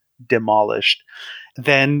got demolished.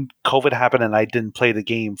 Then COVID happened and I didn't play the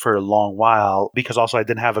game for a long while because also I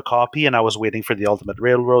didn't have a copy and I was waiting for the Ultimate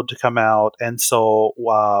Railroad to come out. And so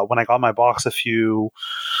when I got my box a few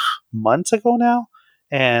months ago now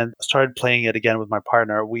and started playing it again with my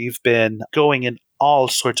partner, we've been going in all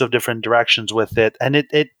sorts of different directions with it. And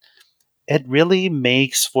it really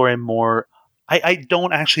makes for a more... I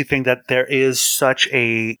don't actually think that there is such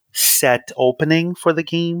a set opening for the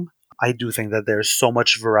game. I do think that there's so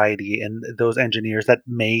much variety in those engineers that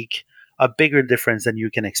make a bigger difference than you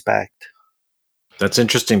can expect. That's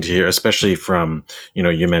interesting to hear, especially from,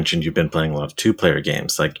 you mentioned you've been playing a lot of 2-player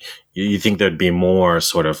games. Like, you think there'd be more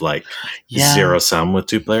sort of like zero sum with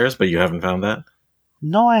 2 players, but you haven't found that?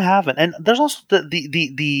 No, I haven't. And there's also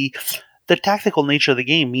the tactical nature of the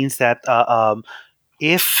game means that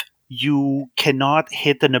if you cannot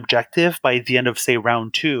hit an objective by the end of, say,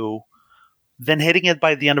 round 2, then hitting it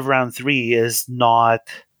by the end of round 3 is not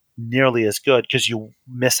nearly as good because you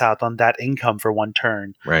miss out on that income for one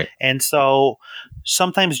turn. Right. And so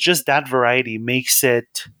sometimes just that variety makes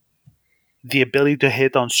it the ability to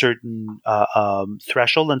hit on certain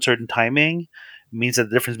threshold and certain timing means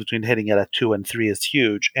that the difference between hitting it at 2 and 3 is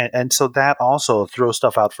huge. And so that also throws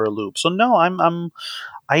stuff out for a loop. So no,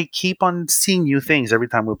 I keep on seeing new things every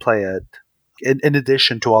time we play it. In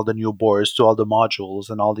addition to all the new boards, to all the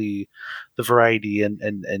modules and all the variety and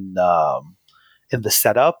in the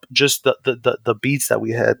setup, just the beats that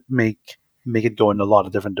we had make it go in a lot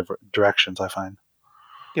of different directions, I find.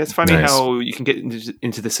 Yeah, it's funny Nice. how you can get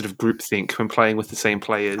into this sort of groupthink when playing with the same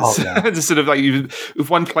players. Oh, yeah. Just sort of like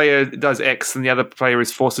if one player does X and the other player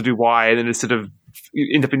is forced to do Y, and then it's sort of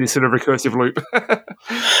you end up in this sort of recursive loop.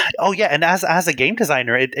 Oh yeah, and as a game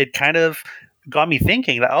designer, it kind of got me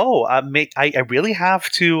thinking that I really have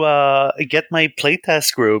to get my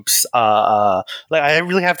playtest groups like I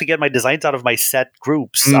really have to get my designs out of my set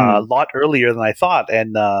groups a lot earlier than I thought,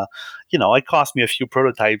 and it cost me a few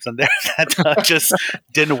prototypes and there that just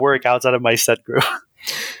didn't work outside of my set group.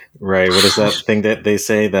 Right. What is that thing that they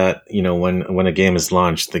say that, when a game is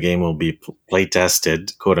launched, the game will be play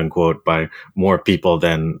tested, quote unquote, by more people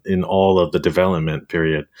than in all of the development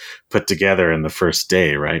period put together in the first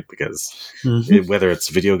day, right? Because whether it's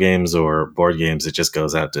video games or board games, it just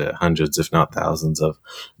goes out to hundreds, if not thousands of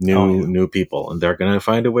new people, and they're going to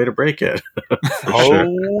find a way to break it. Sure.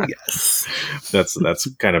 Yes.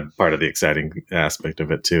 That's kind of part of the exciting aspect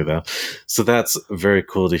of it too, though. So that's very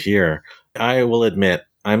cool to hear. I will admit,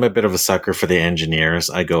 I'm a bit of a sucker for the engineers.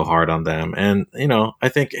 I go hard on them. And, I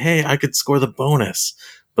think, hey, I could score the bonus.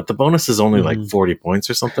 But the bonus is only like 40 points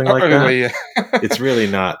or something like that. Yeah. It's really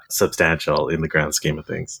not substantial in the grand scheme of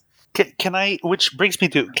things. Can I, which brings me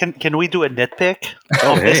to, can we do a nitpick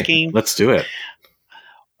of this game? Let's do it.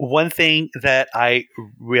 One thing that I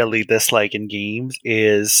really dislike in games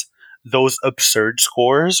is those absurd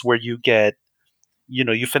scores where you get,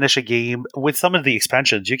 you finish a game with some of the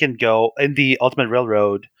expansions. You can go in the Ultimate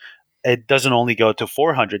Railroad. It doesn't only go to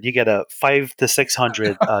 400. You get a 500 to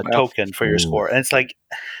 600 token for your score. And it's like,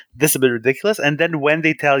 this is a bit ridiculous. And then when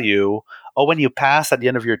they tell you, when you pass at the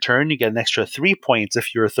end of your turn, you get an extra 3 points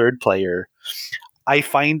if you're a third player. I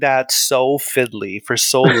find that so fiddly for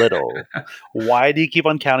so little. Why do you keep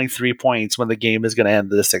on counting 3 points when the game is going to end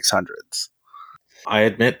in the 600s? I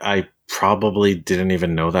admit I probably didn't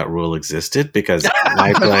even know that rule existed because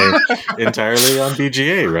I play entirely on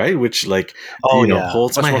BGA, right? Which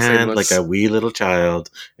holds my hand like a wee little child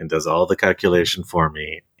and does all the calculation for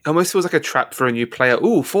me. It almost feels like a trap for a new player.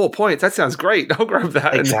 Ooh, 4 points. That sounds great. I'll grab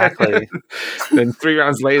that. Exactly. Then 3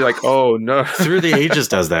 rounds later, like, oh no. Through the Ages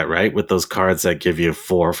does that, right? With those cards that give you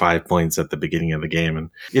 4 or 5 points at the beginning of the game. And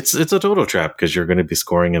it's a total trap because you're going to be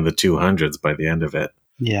scoring in the 200s by the end of it.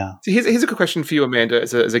 Yeah. So here's a good question for you, Amanda,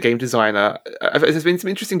 as a game designer. There's been some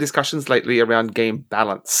interesting discussions lately around game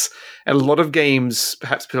balance. And a lot of games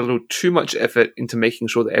perhaps put a little too much effort into making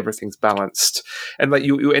sure that everything's balanced. And like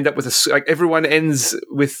you end up with everyone ends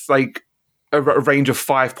with like a range of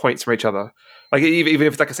 5 points from each other. Like even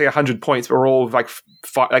if it's like I say 100 points, but we're all like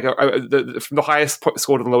from the highest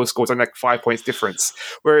score to the lowest score is only like 5 points difference.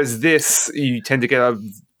 Whereas this, you tend to get a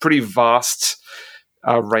pretty vast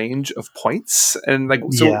range of points. And like,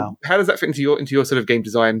 so how does that fit into your sort of game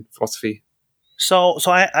design philosophy? So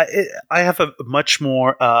I have a much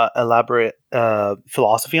more elaborate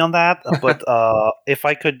philosophy on that. But if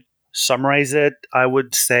I could summarize it, I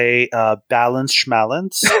would say balance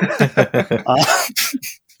schmalance.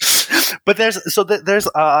 But there's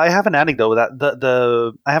I have an anecdote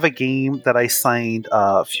that I have a game that I signed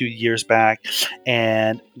a few years back,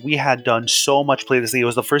 and we had done so much playtesting. It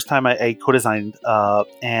was the first time I co-designed,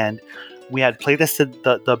 and we had playtested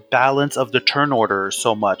the balance of the turn order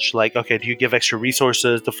so much. Like, okay, do you give extra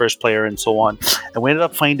resources to first player and so on? And we ended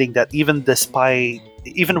up finding that even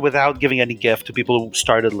without giving any gift to people who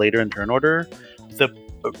started later in turn order, the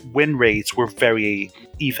win rates were very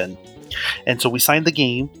even. And so we signed the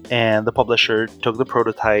game, and the publisher took the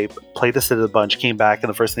prototype, playtested it a bunch, came back, and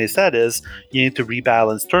the first thing they said is, you need to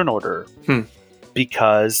rebalance turn order.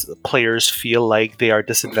 Because players feel like they are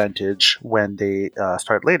disadvantaged when they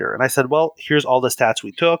start later. And I said, well, here's all the stats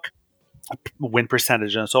we took, win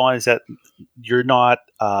percentage, and so on. I said, you're not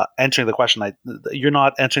answering the question. You're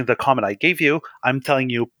not answering the comment I gave you. I'm telling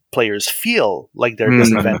you players feel like they're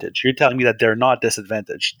disadvantaged. You're telling me that they're not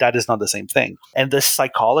disadvantaged. That is not the same thing. And the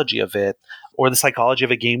psychology of it, or the psychology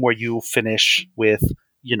of a game where you finish with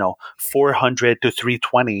 400 to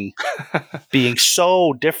 320 being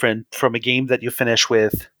so different from a game that you finish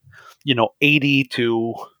with 80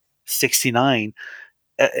 to 69.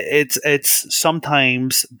 It's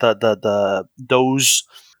sometimes the those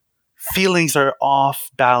feelings are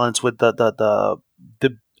off balance with the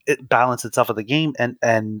balance itself of the game, and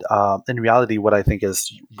in reality, what I think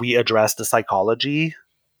is we address the psychology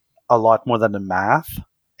a lot more than the math,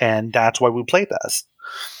 and that's why we play this,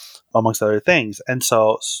 amongst other things. And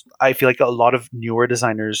so I feel like a lot of newer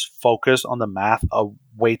designers focus on the math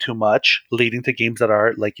way too much, leading to games that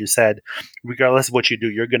are, like you said, regardless of what you do,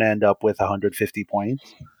 you're going to end up with 150 points,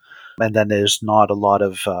 and then there's not a lot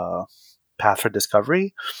of path for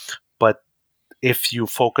discovery. But if you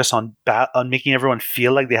focus on making everyone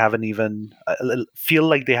feel like they have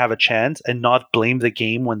a chance, and not blame the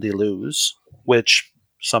game when they lose, which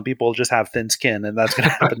some people just have thin skin, and that's going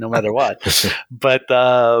to happen no matter what. But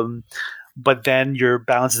then your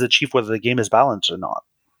balance is achieved whether the game is balanced or not.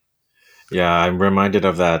 Yeah, I'm reminded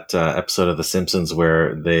of that episode of The Simpsons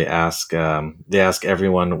where they ask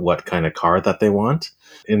everyone what kind of car that they want.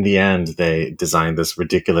 In the end, they designed this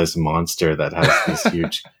ridiculous monster that has these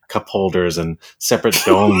huge cup holders and separate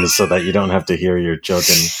domes so that you don't have to hear your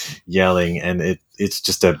children yelling, and it's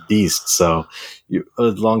just a beast. So,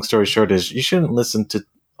 long story short is you shouldn't listen to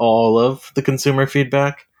all of the consumer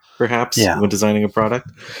feedback, perhaps, when designing a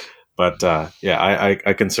product. But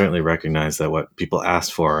I can certainly recognize that what people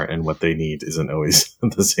ask for and what they need isn't always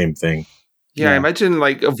the same thing. Yeah, I imagine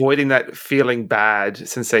like avoiding that feeling bad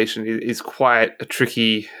sensation is quite a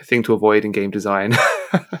tricky thing to avoid in game design.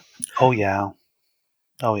 Oh yeah.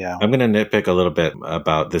 I'm going to nitpick a little bit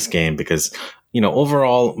about this game because,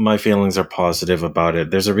 overall my feelings are positive about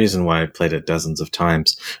it. There's a reason why I played it dozens of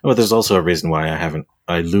times. Well, there's also a reason why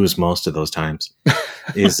I lose most of those times.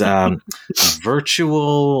 Is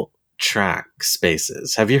virtual track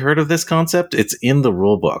spaces. Have you heard of this concept? It's in the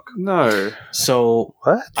rule book. No. So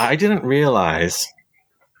what? I didn't realize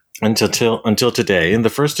until today, in the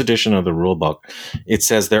first edition of the rule book, it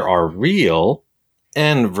says there are real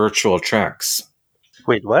and virtual tracks.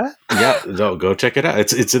 Wait, what? Yeah, no, go check it out.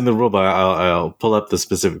 It's in the rule book. I'll pull up the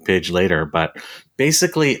specific page later. But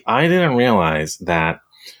basically, I didn't realize that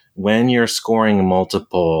when you're scoring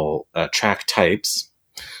multiple track types,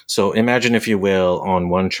 so imagine, if you will, on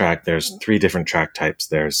one track, there's 3 different track types.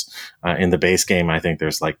 There's, in the base game, I think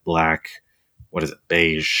there's like black,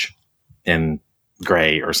 beige, and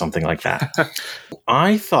gray or something like that.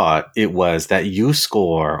 I thought it was that you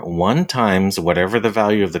score 1 times whatever the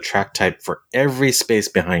value of the track type for every space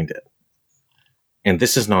behind it. And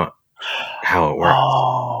this is not how it works.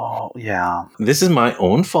 Oh, yeah. This is my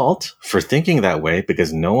own fault for thinking that way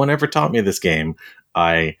because no one ever taught me this game.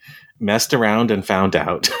 I messed around and found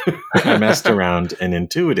out. I messed around and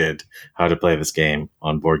intuited how to play this game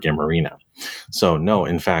on Board Game Arena. So no,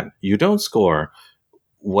 in fact, you don't score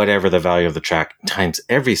whatever the value of the track times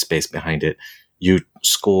every space behind it. You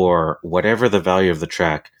score whatever the value of the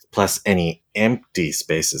track plus any empty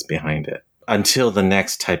spaces behind it until the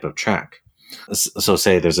next type of track. So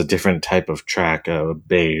say there's a different type of track,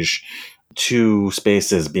 beige, 2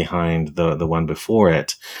 spaces behind the one before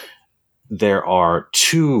it. There are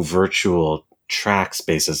 2 virtual track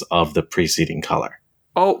spaces of the preceding color.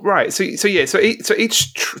 Oh, right. So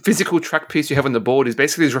each physical track piece you have on the board is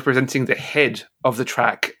basically representing the head of the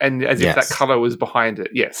track, and as if that color was behind it.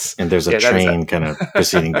 Yes. And there's a train kind of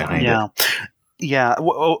proceeding behind it. Yeah,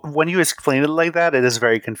 when you explain it like that, it is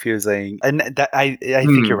very confusing, and that I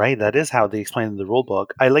think you're right. That is how they explain in the rule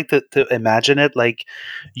book. I like to imagine it like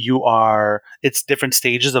it's different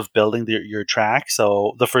stages of building your track.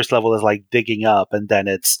 So the first level is like digging up, and then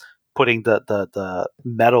it's putting the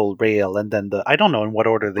metal rail, and then I don't know in what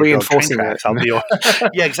order they build train tracks.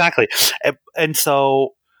 Yeah, exactly. And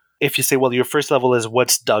so if you say, well, your first level is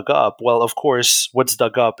what's dug up, well, of course, what's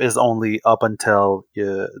dug up is only up until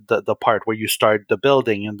the part where you start the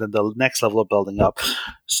building, and then the next level of building up.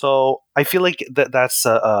 So I feel like that's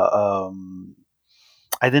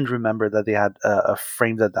I didn't remember that they had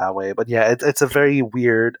framed it that way, but yeah, it's a very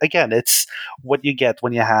weird. Again, it's what you get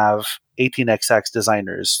when you have 18xx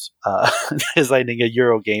designers designing a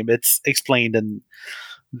Euro game. It's explained, and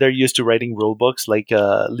they're used to writing rule books like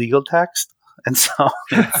legal text. And so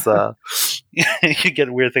it's, you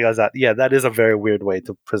get weird things like that. Yeah, that is a very weird way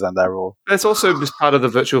to present that rule. That's also just part of the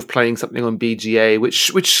virtue of playing something on BGA,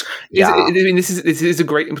 which is, I mean, this is a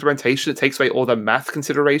great implementation. It takes away all the math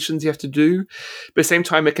considerations you have to do, but at the same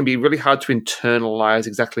time, it can be really hard to internalize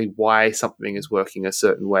exactly why something is working a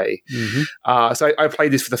certain way. Mm-hmm. So I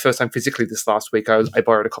played this for the first time physically this last week. I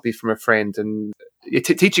borrowed a copy from a friend, and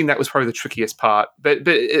teaching that was probably the trickiest part. But at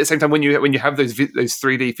the same time, when you have those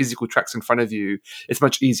 3D physical tracks in front of you, it's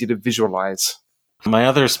much easier to visualize. My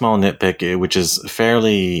other small nitpick, which is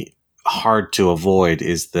fairly hard to avoid,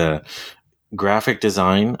 is the graphic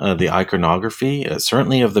design, the iconography,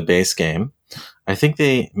 certainly of the base game. I think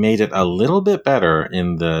they made it a little bit better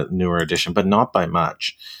in the newer edition, but not by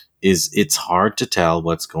much. It's hard to tell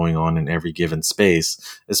what's going on in every given space,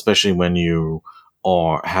 especially when you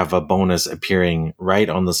have a bonus appearing right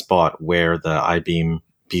on the spot where the I-beam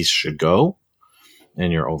piece should go,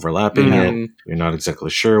 and you're overlapping it. You're not exactly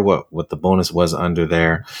sure what the bonus was under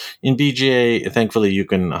there. In BGA, thankfully, you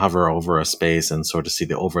can hover over a space and sort of see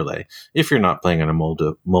the overlay if you're not playing on a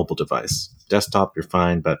mobile device. Desktop, you're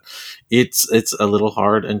fine, but it's a little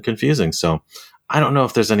hard and confusing. So I don't know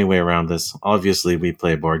if there's any way around this. Obviously, we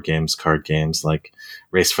play board games, card games like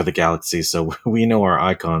Race for the Galaxy, so we know our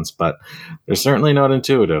icons, but they're certainly not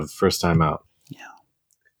intuitive first time out.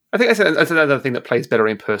 I think that's another thing that plays better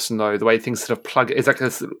in person, though. The way things sort of plug is like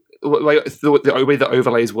the way the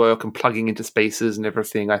overlays work and plugging into spaces and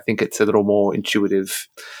everything. I think it's a little more intuitive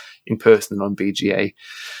in person than on BGA.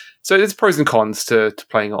 So there's pros and cons to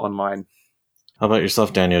playing it online. How about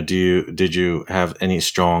yourself, Daniel? Did you have any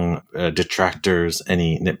strong detractors,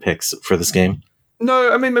 any nitpicks for this game?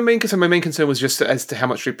 No, I mean, my main concern was just as to how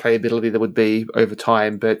much replayability there would be over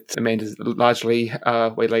time, but Amanda's largely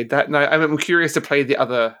waylaid that. And I'm curious to play the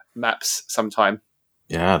other maps sometime.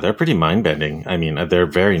 Yeah, they're pretty mind-bending. I mean, they're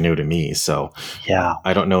very new to me, so yeah,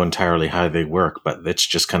 I don't know entirely how they work, but it's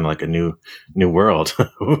just kind of like a new world,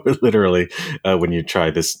 literally, when you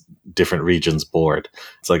try this different regions board.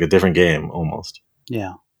 It's like a different game, almost.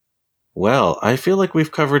 Yeah. Well, I feel like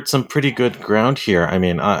we've covered some pretty good ground here. I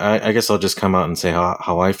mean, I guess I'll just come out and say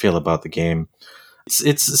how I feel about the game.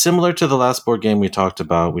 It's similar to the last board game we talked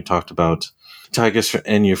about. We talked about Tigris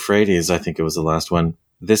and Euphrates. I think it was the last one.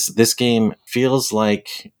 This game feels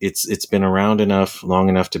like it's been around long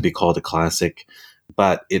enough to be called a classic,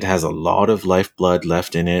 but it has a lot of lifeblood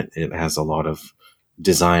left in it. It has a lot of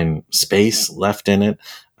design space left in it.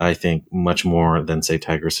 I think much more than, say,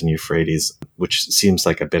 Tigris and Euphrates, which seems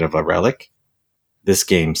like a bit of a relic. This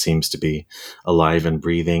game seems to be alive and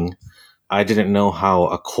breathing. I didn't know how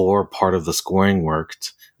a core part of the scoring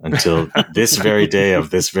worked until this very day of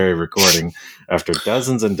this very recording, after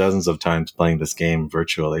dozens and dozens of times playing this game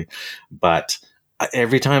virtually. But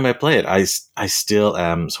every time I play it, I still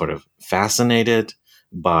am sort of fascinated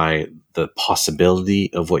by the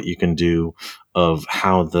possibility of what you can do, of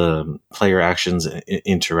how the player actions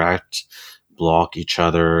interact, block each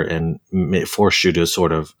other, and force you to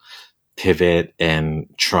sort of pivot and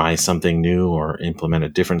try something new or implement a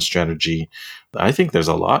different strategy. I think there's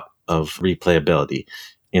a lot of replayability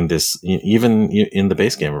in this, even in the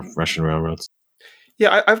base game of Russian Railroads.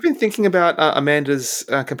 Yeah, I've been thinking about Amanda's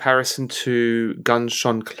comparison to Guns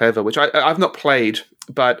Schon Clever, which I've not played,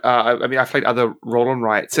 but I mean, I've played other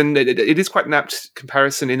roll-on-writes, and it is quite an apt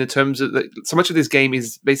comparison in the terms of that so much of this game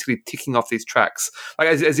is basically ticking off these tracks, like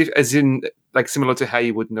as in like similar to how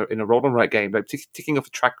you would in a roll and write game, but ticking off a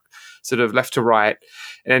track sort of left to right,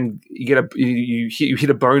 and you get you hit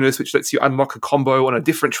a bonus which lets you unlock a combo on a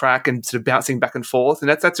different track and sort of bouncing back and forth, and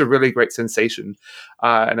that's a really great sensation,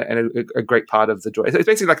 and a great part of the joy. It's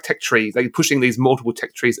basically like tech trees, like pushing these multiple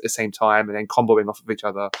tech trees at the same time and then comboing off of each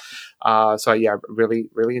other. So yeah, really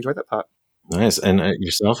enjoyed that part. Nice. And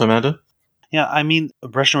yourself, Amanda? Yeah, I mean,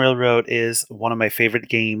 Russian Railroad is one of my favorite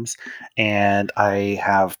games, and I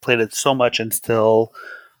have played it so much and still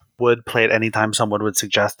would play it anytime someone would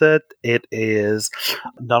suggest it. It is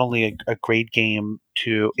not only a great game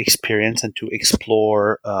to experience and to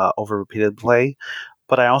explore over repeated play,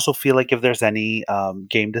 but I also feel like if there's any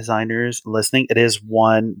game designers listening, it is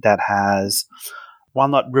one that has, while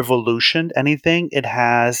not revolutioned anything, it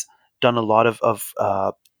has done a lot of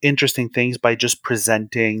interesting things by just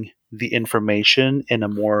presenting the information in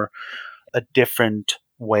a different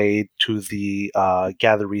way to the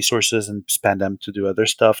gather resources and spend them to do other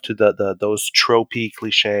stuff, to those tropey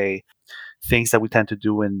cliche things that we tend to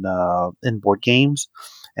do in board games.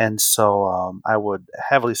 And so I would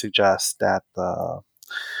heavily suggest that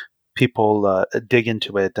people dig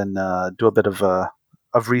into it and do a bit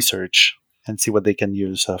of research and see what they can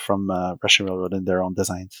use from Russian Railroad in their own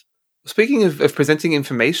designs. Speaking of presenting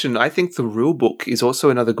information, I think the rule book is also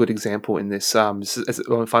another good example in this. As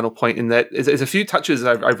a final point, in that there's a few touches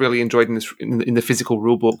I've really enjoyed in this in the physical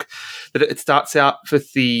rule book. That it starts out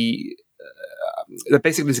with that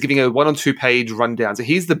basically is giving a 1 or 2 page rundown. So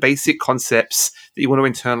here's the basic concepts that you want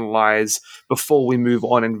to internalize before we move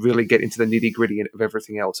on and really get into the nitty gritty of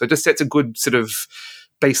everything else. So it just sets a good sort of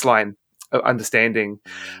baseline of understanding.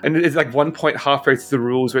 And it's like one point halfway through the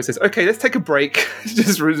rules where it says, okay, let's take a break,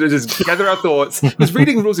 just gather our thoughts, because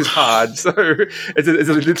reading rules is hard, so it's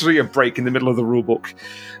literally a break in the middle of the rule book.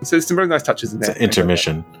 So there's some really nice touches in there. It's an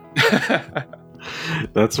intermission.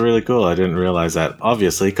 That's really cool. I didn't realize that,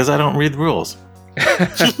 obviously, because I don't read the rules.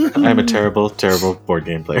 I'm a terrible board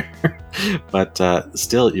game player. But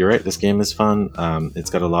still, you're right, this game is fun. It's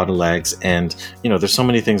got a lot of legs, and there's so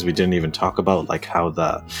many things we didn't even talk about, like how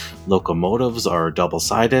the locomotives are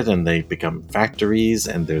double-sided and they become factories,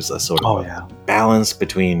 and there's a sort of balance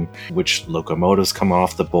between which locomotives come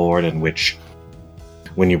off the board and which,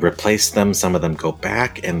 when you replace them, some of them go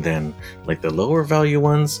back, and then like the lower value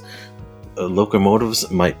ones,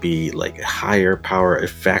 locomotives might be like higher power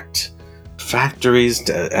effect factories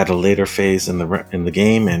at a later phase in the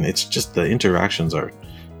game, and it's just, the interactions are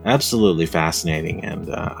absolutely fascinating.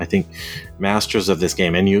 And I think masters of this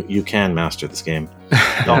game, and you can master this game,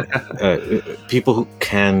 people who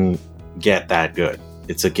can get that good.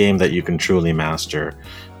 It's a game that you can truly master,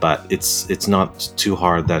 but it's not too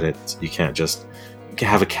hard that you can't just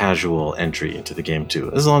have a casual entry into the game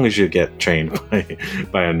too, as long as you get trained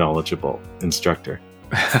by a knowledgeable instructor.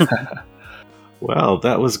 Well,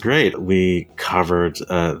 that was great. We covered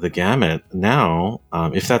the gamut. Now,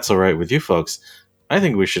 if that's all right with you folks, I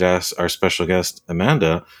think we should ask our special guest,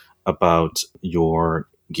 Amanda, about your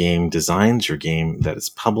game designs, your game that is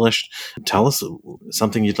published. Tell us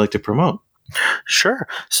something you'd like to promote. Sure.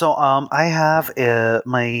 So I have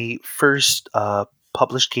my first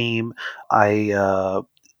published game. I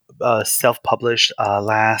self-published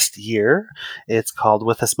last year. It's called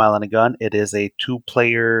With a Smile and a Gun. It is a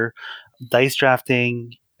 2-player dice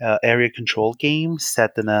drafting area control game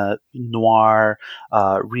set in a noir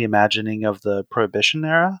reimagining of the Prohibition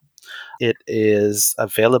era. It is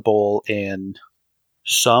available in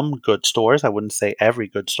some good stores. I wouldn't say every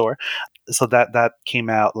good store. So that came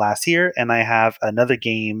out last year. And I have another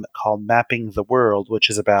game called Mapping the World, which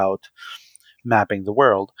is about mapping the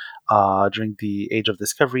world during the Age of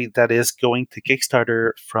Discovery, that is going to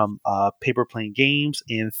Kickstarter from Paper Plane Games,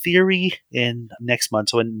 in theory, in next month,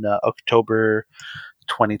 so in October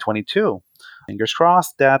 2022. Fingers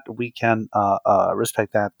crossed that we can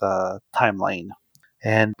respect that timeline.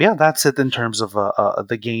 And yeah, that's it in terms of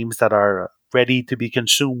the games that are ready to be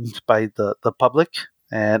consumed by the public.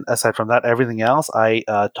 And aside from that, everything else I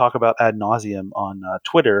talk about ad nauseum on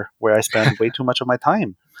Twitter, where I spend way too much of my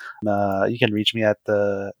time. You can reach me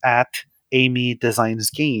at Amy Designs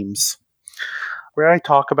Games, where I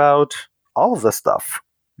talk about all of this stuff.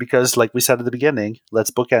 Because, like we said at the beginning, let's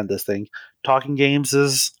bookend this thing. Talking games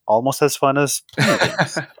is almost as fun as playing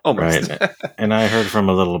games. Almost. Right. And I heard from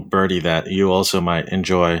a little birdie that you also might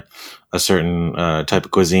enjoy a certain type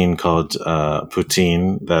of cuisine called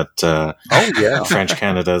poutine that French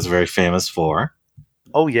Canada is very famous for.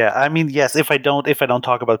 Oh yeah, I mean yes. If I don't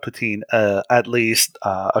talk about poutine at least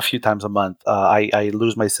a few times a month, I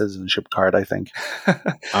lose my citizenship card. I think.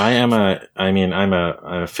 I'm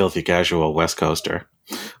a filthy casual West Coaster,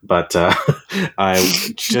 but I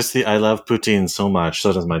love poutine so much.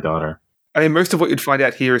 So does my daughter. I mean, most of what you'd find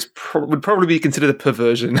out here would probably be considered a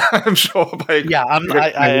perversion. I'm sure.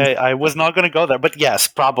 I was not going to go there, but yes,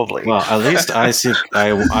 probably. Well, at least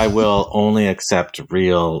I will only accept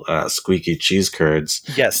real squeaky cheese curds.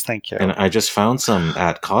 Yes, thank you. And I just found some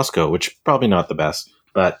at Costco, which probably not the best,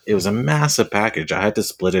 but it was a massive package. I had to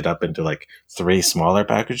split it up into like 3 smaller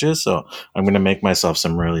packages. So I'm going to make myself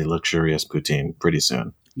some really luxurious poutine pretty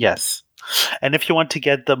soon. Yes. And if you want to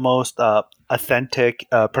get the most authentic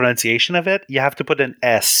pronunciation of it, you have to put an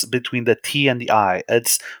S between the T and the I.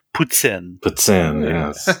 It's poutine. Poutine,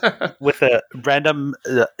 yes. With a random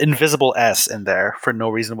invisible S in there for no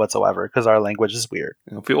reason whatsoever, because our language is weird.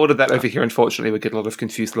 If we ordered that over here, unfortunately, we'd get a lot of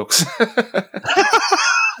confused looks.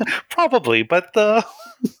 Probably, but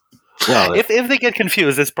well, if they get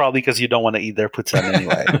confused, it's probably because you don't want to eat their poutine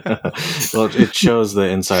anyway. Well, it shows the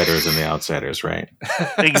insiders and the outsiders, right?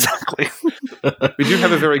 Exactly. We do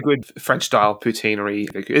have a very good French-style poutineery.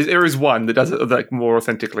 There is one that does it like more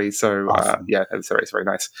authentically. So, awesome. it's very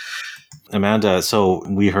nice. Amanda, so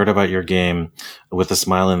we heard about your game With a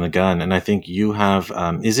Smile in the Gun, and I think you have,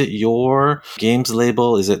 is it your games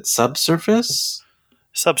label? Is it Subsurface?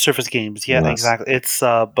 Subsurface Games, yeah, yes. Exactly. It's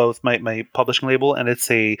both my publishing label, and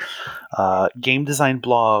it's a game design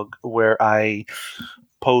blog where I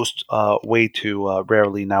post way too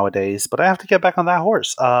rarely nowadays, but I have to get back on that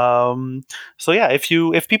horse. So yeah,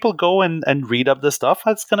 if people go and read up the stuff,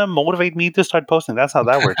 that's gonna motivate me to start posting. That's how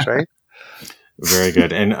that works, right? Very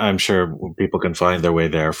good. And I'm sure people can find their way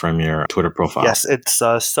there from your Twitter profile. Yes, it's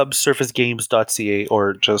subsurfacegames.ca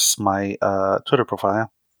or just my Twitter profile. Yeah.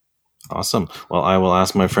 Awesome. Well, I will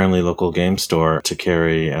ask my friendly local game store to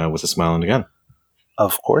carry With a Smile in the Gun.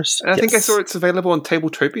 Of course. And I think I saw it's available on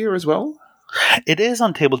Tabletopia as well. It is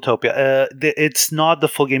on Tabletopia. It's not the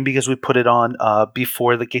full game because we put it on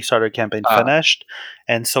before the Kickstarter campaign finished,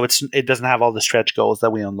 and so it doesn't have all the stretch goals that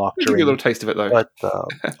we unlocked. Give you a little taste of it, though. But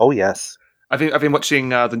oh yes, I've been watching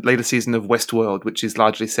the latest season of Westworld, which is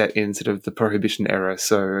largely set in sort of the Prohibition era.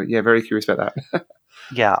 So yeah, very curious about that.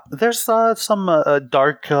 Yeah, there's some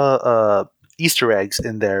dark Easter eggs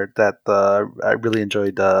in there that I really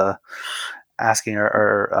enjoyed asking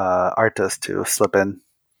our artist to slip in.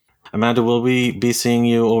 Amanda, will we be seeing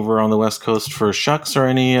you over on the West Coast for Shucks or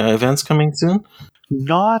any events coming soon?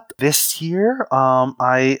 Not this year.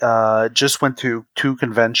 I just went to 2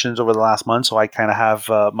 conventions over the last month, so I kind of have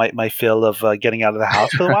my fill of getting out of the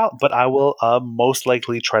house for a while. But I will most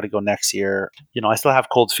likely try to go next year. You know, I still have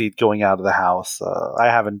cold feet going out of the house. I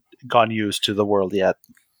haven't gotten used to the world yet.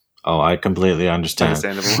 Oh, I completely understand.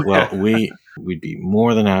 Understandable. Well, we'd be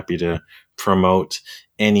more than happy to promote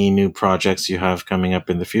any new projects you have coming up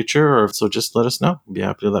in the future, or so just let us know. We'd be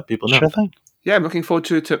happy to let people know. Sure thing. Yeah, I'm looking forward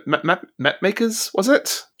to Map Makers, was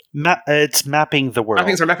it? It's Mapping the World.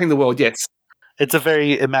 Mapping the World, yes. It's a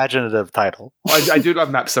very imaginative title. I do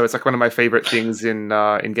love maps, so it's like one of my favorite things in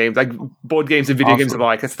games. Like board games and video games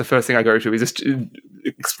alike, that's the first thing I go to, is just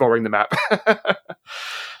exploring the map.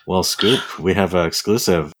 Well, Scoop, we have an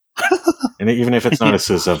exclusive. And even if it's not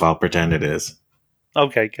exclusive, I'll pretend it is.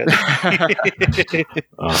 Okay, good.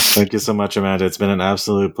 Thank you so much, Amanda. It's been an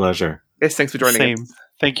absolute pleasure. Yes, thanks for joining us.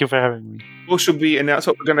 Thank you for having me. Well, should we announce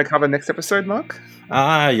what we're going to cover next episode, Mark?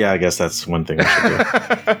 Yeah, I guess that's one thing I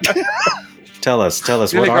should do. Tell us,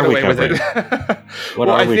 what are we covering? What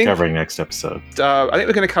are we covering next episode? I think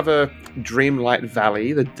we're going to cover Dreamlight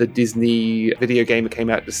Valley, the Disney video game that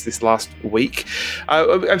came out this last week.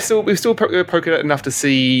 We've still poking it enough to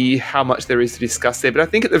see how much there is to discuss there, but I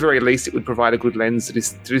think at the very least it would provide a good lens to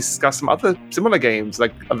discuss some other similar games,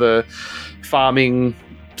 like other farming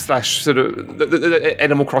 / sort of the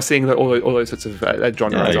Animal Crossing, all those sorts of genres.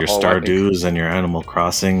 Yeah, your Stardews and your Animal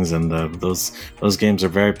Crossings, and those games are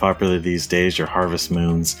very popular these days. Your Harvest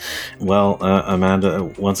Moons. Well, Amanda,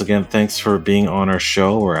 once again, thanks for being on our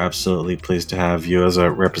show. We're absolutely pleased to have you as a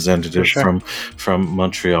representative from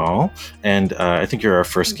Montreal, and I think you're our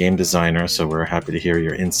first game designer, so we're happy to hear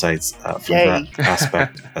your insights from that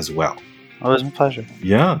aspect as well. It was my pleasure.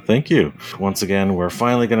 Yeah, thank you. Once again, we're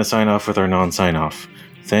finally going to sign off with our non-sign-off.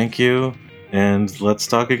 Thank you, and let's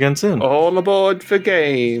talk again soon. All aboard for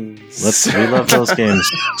games. We love those games.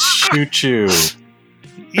 Choo-choo.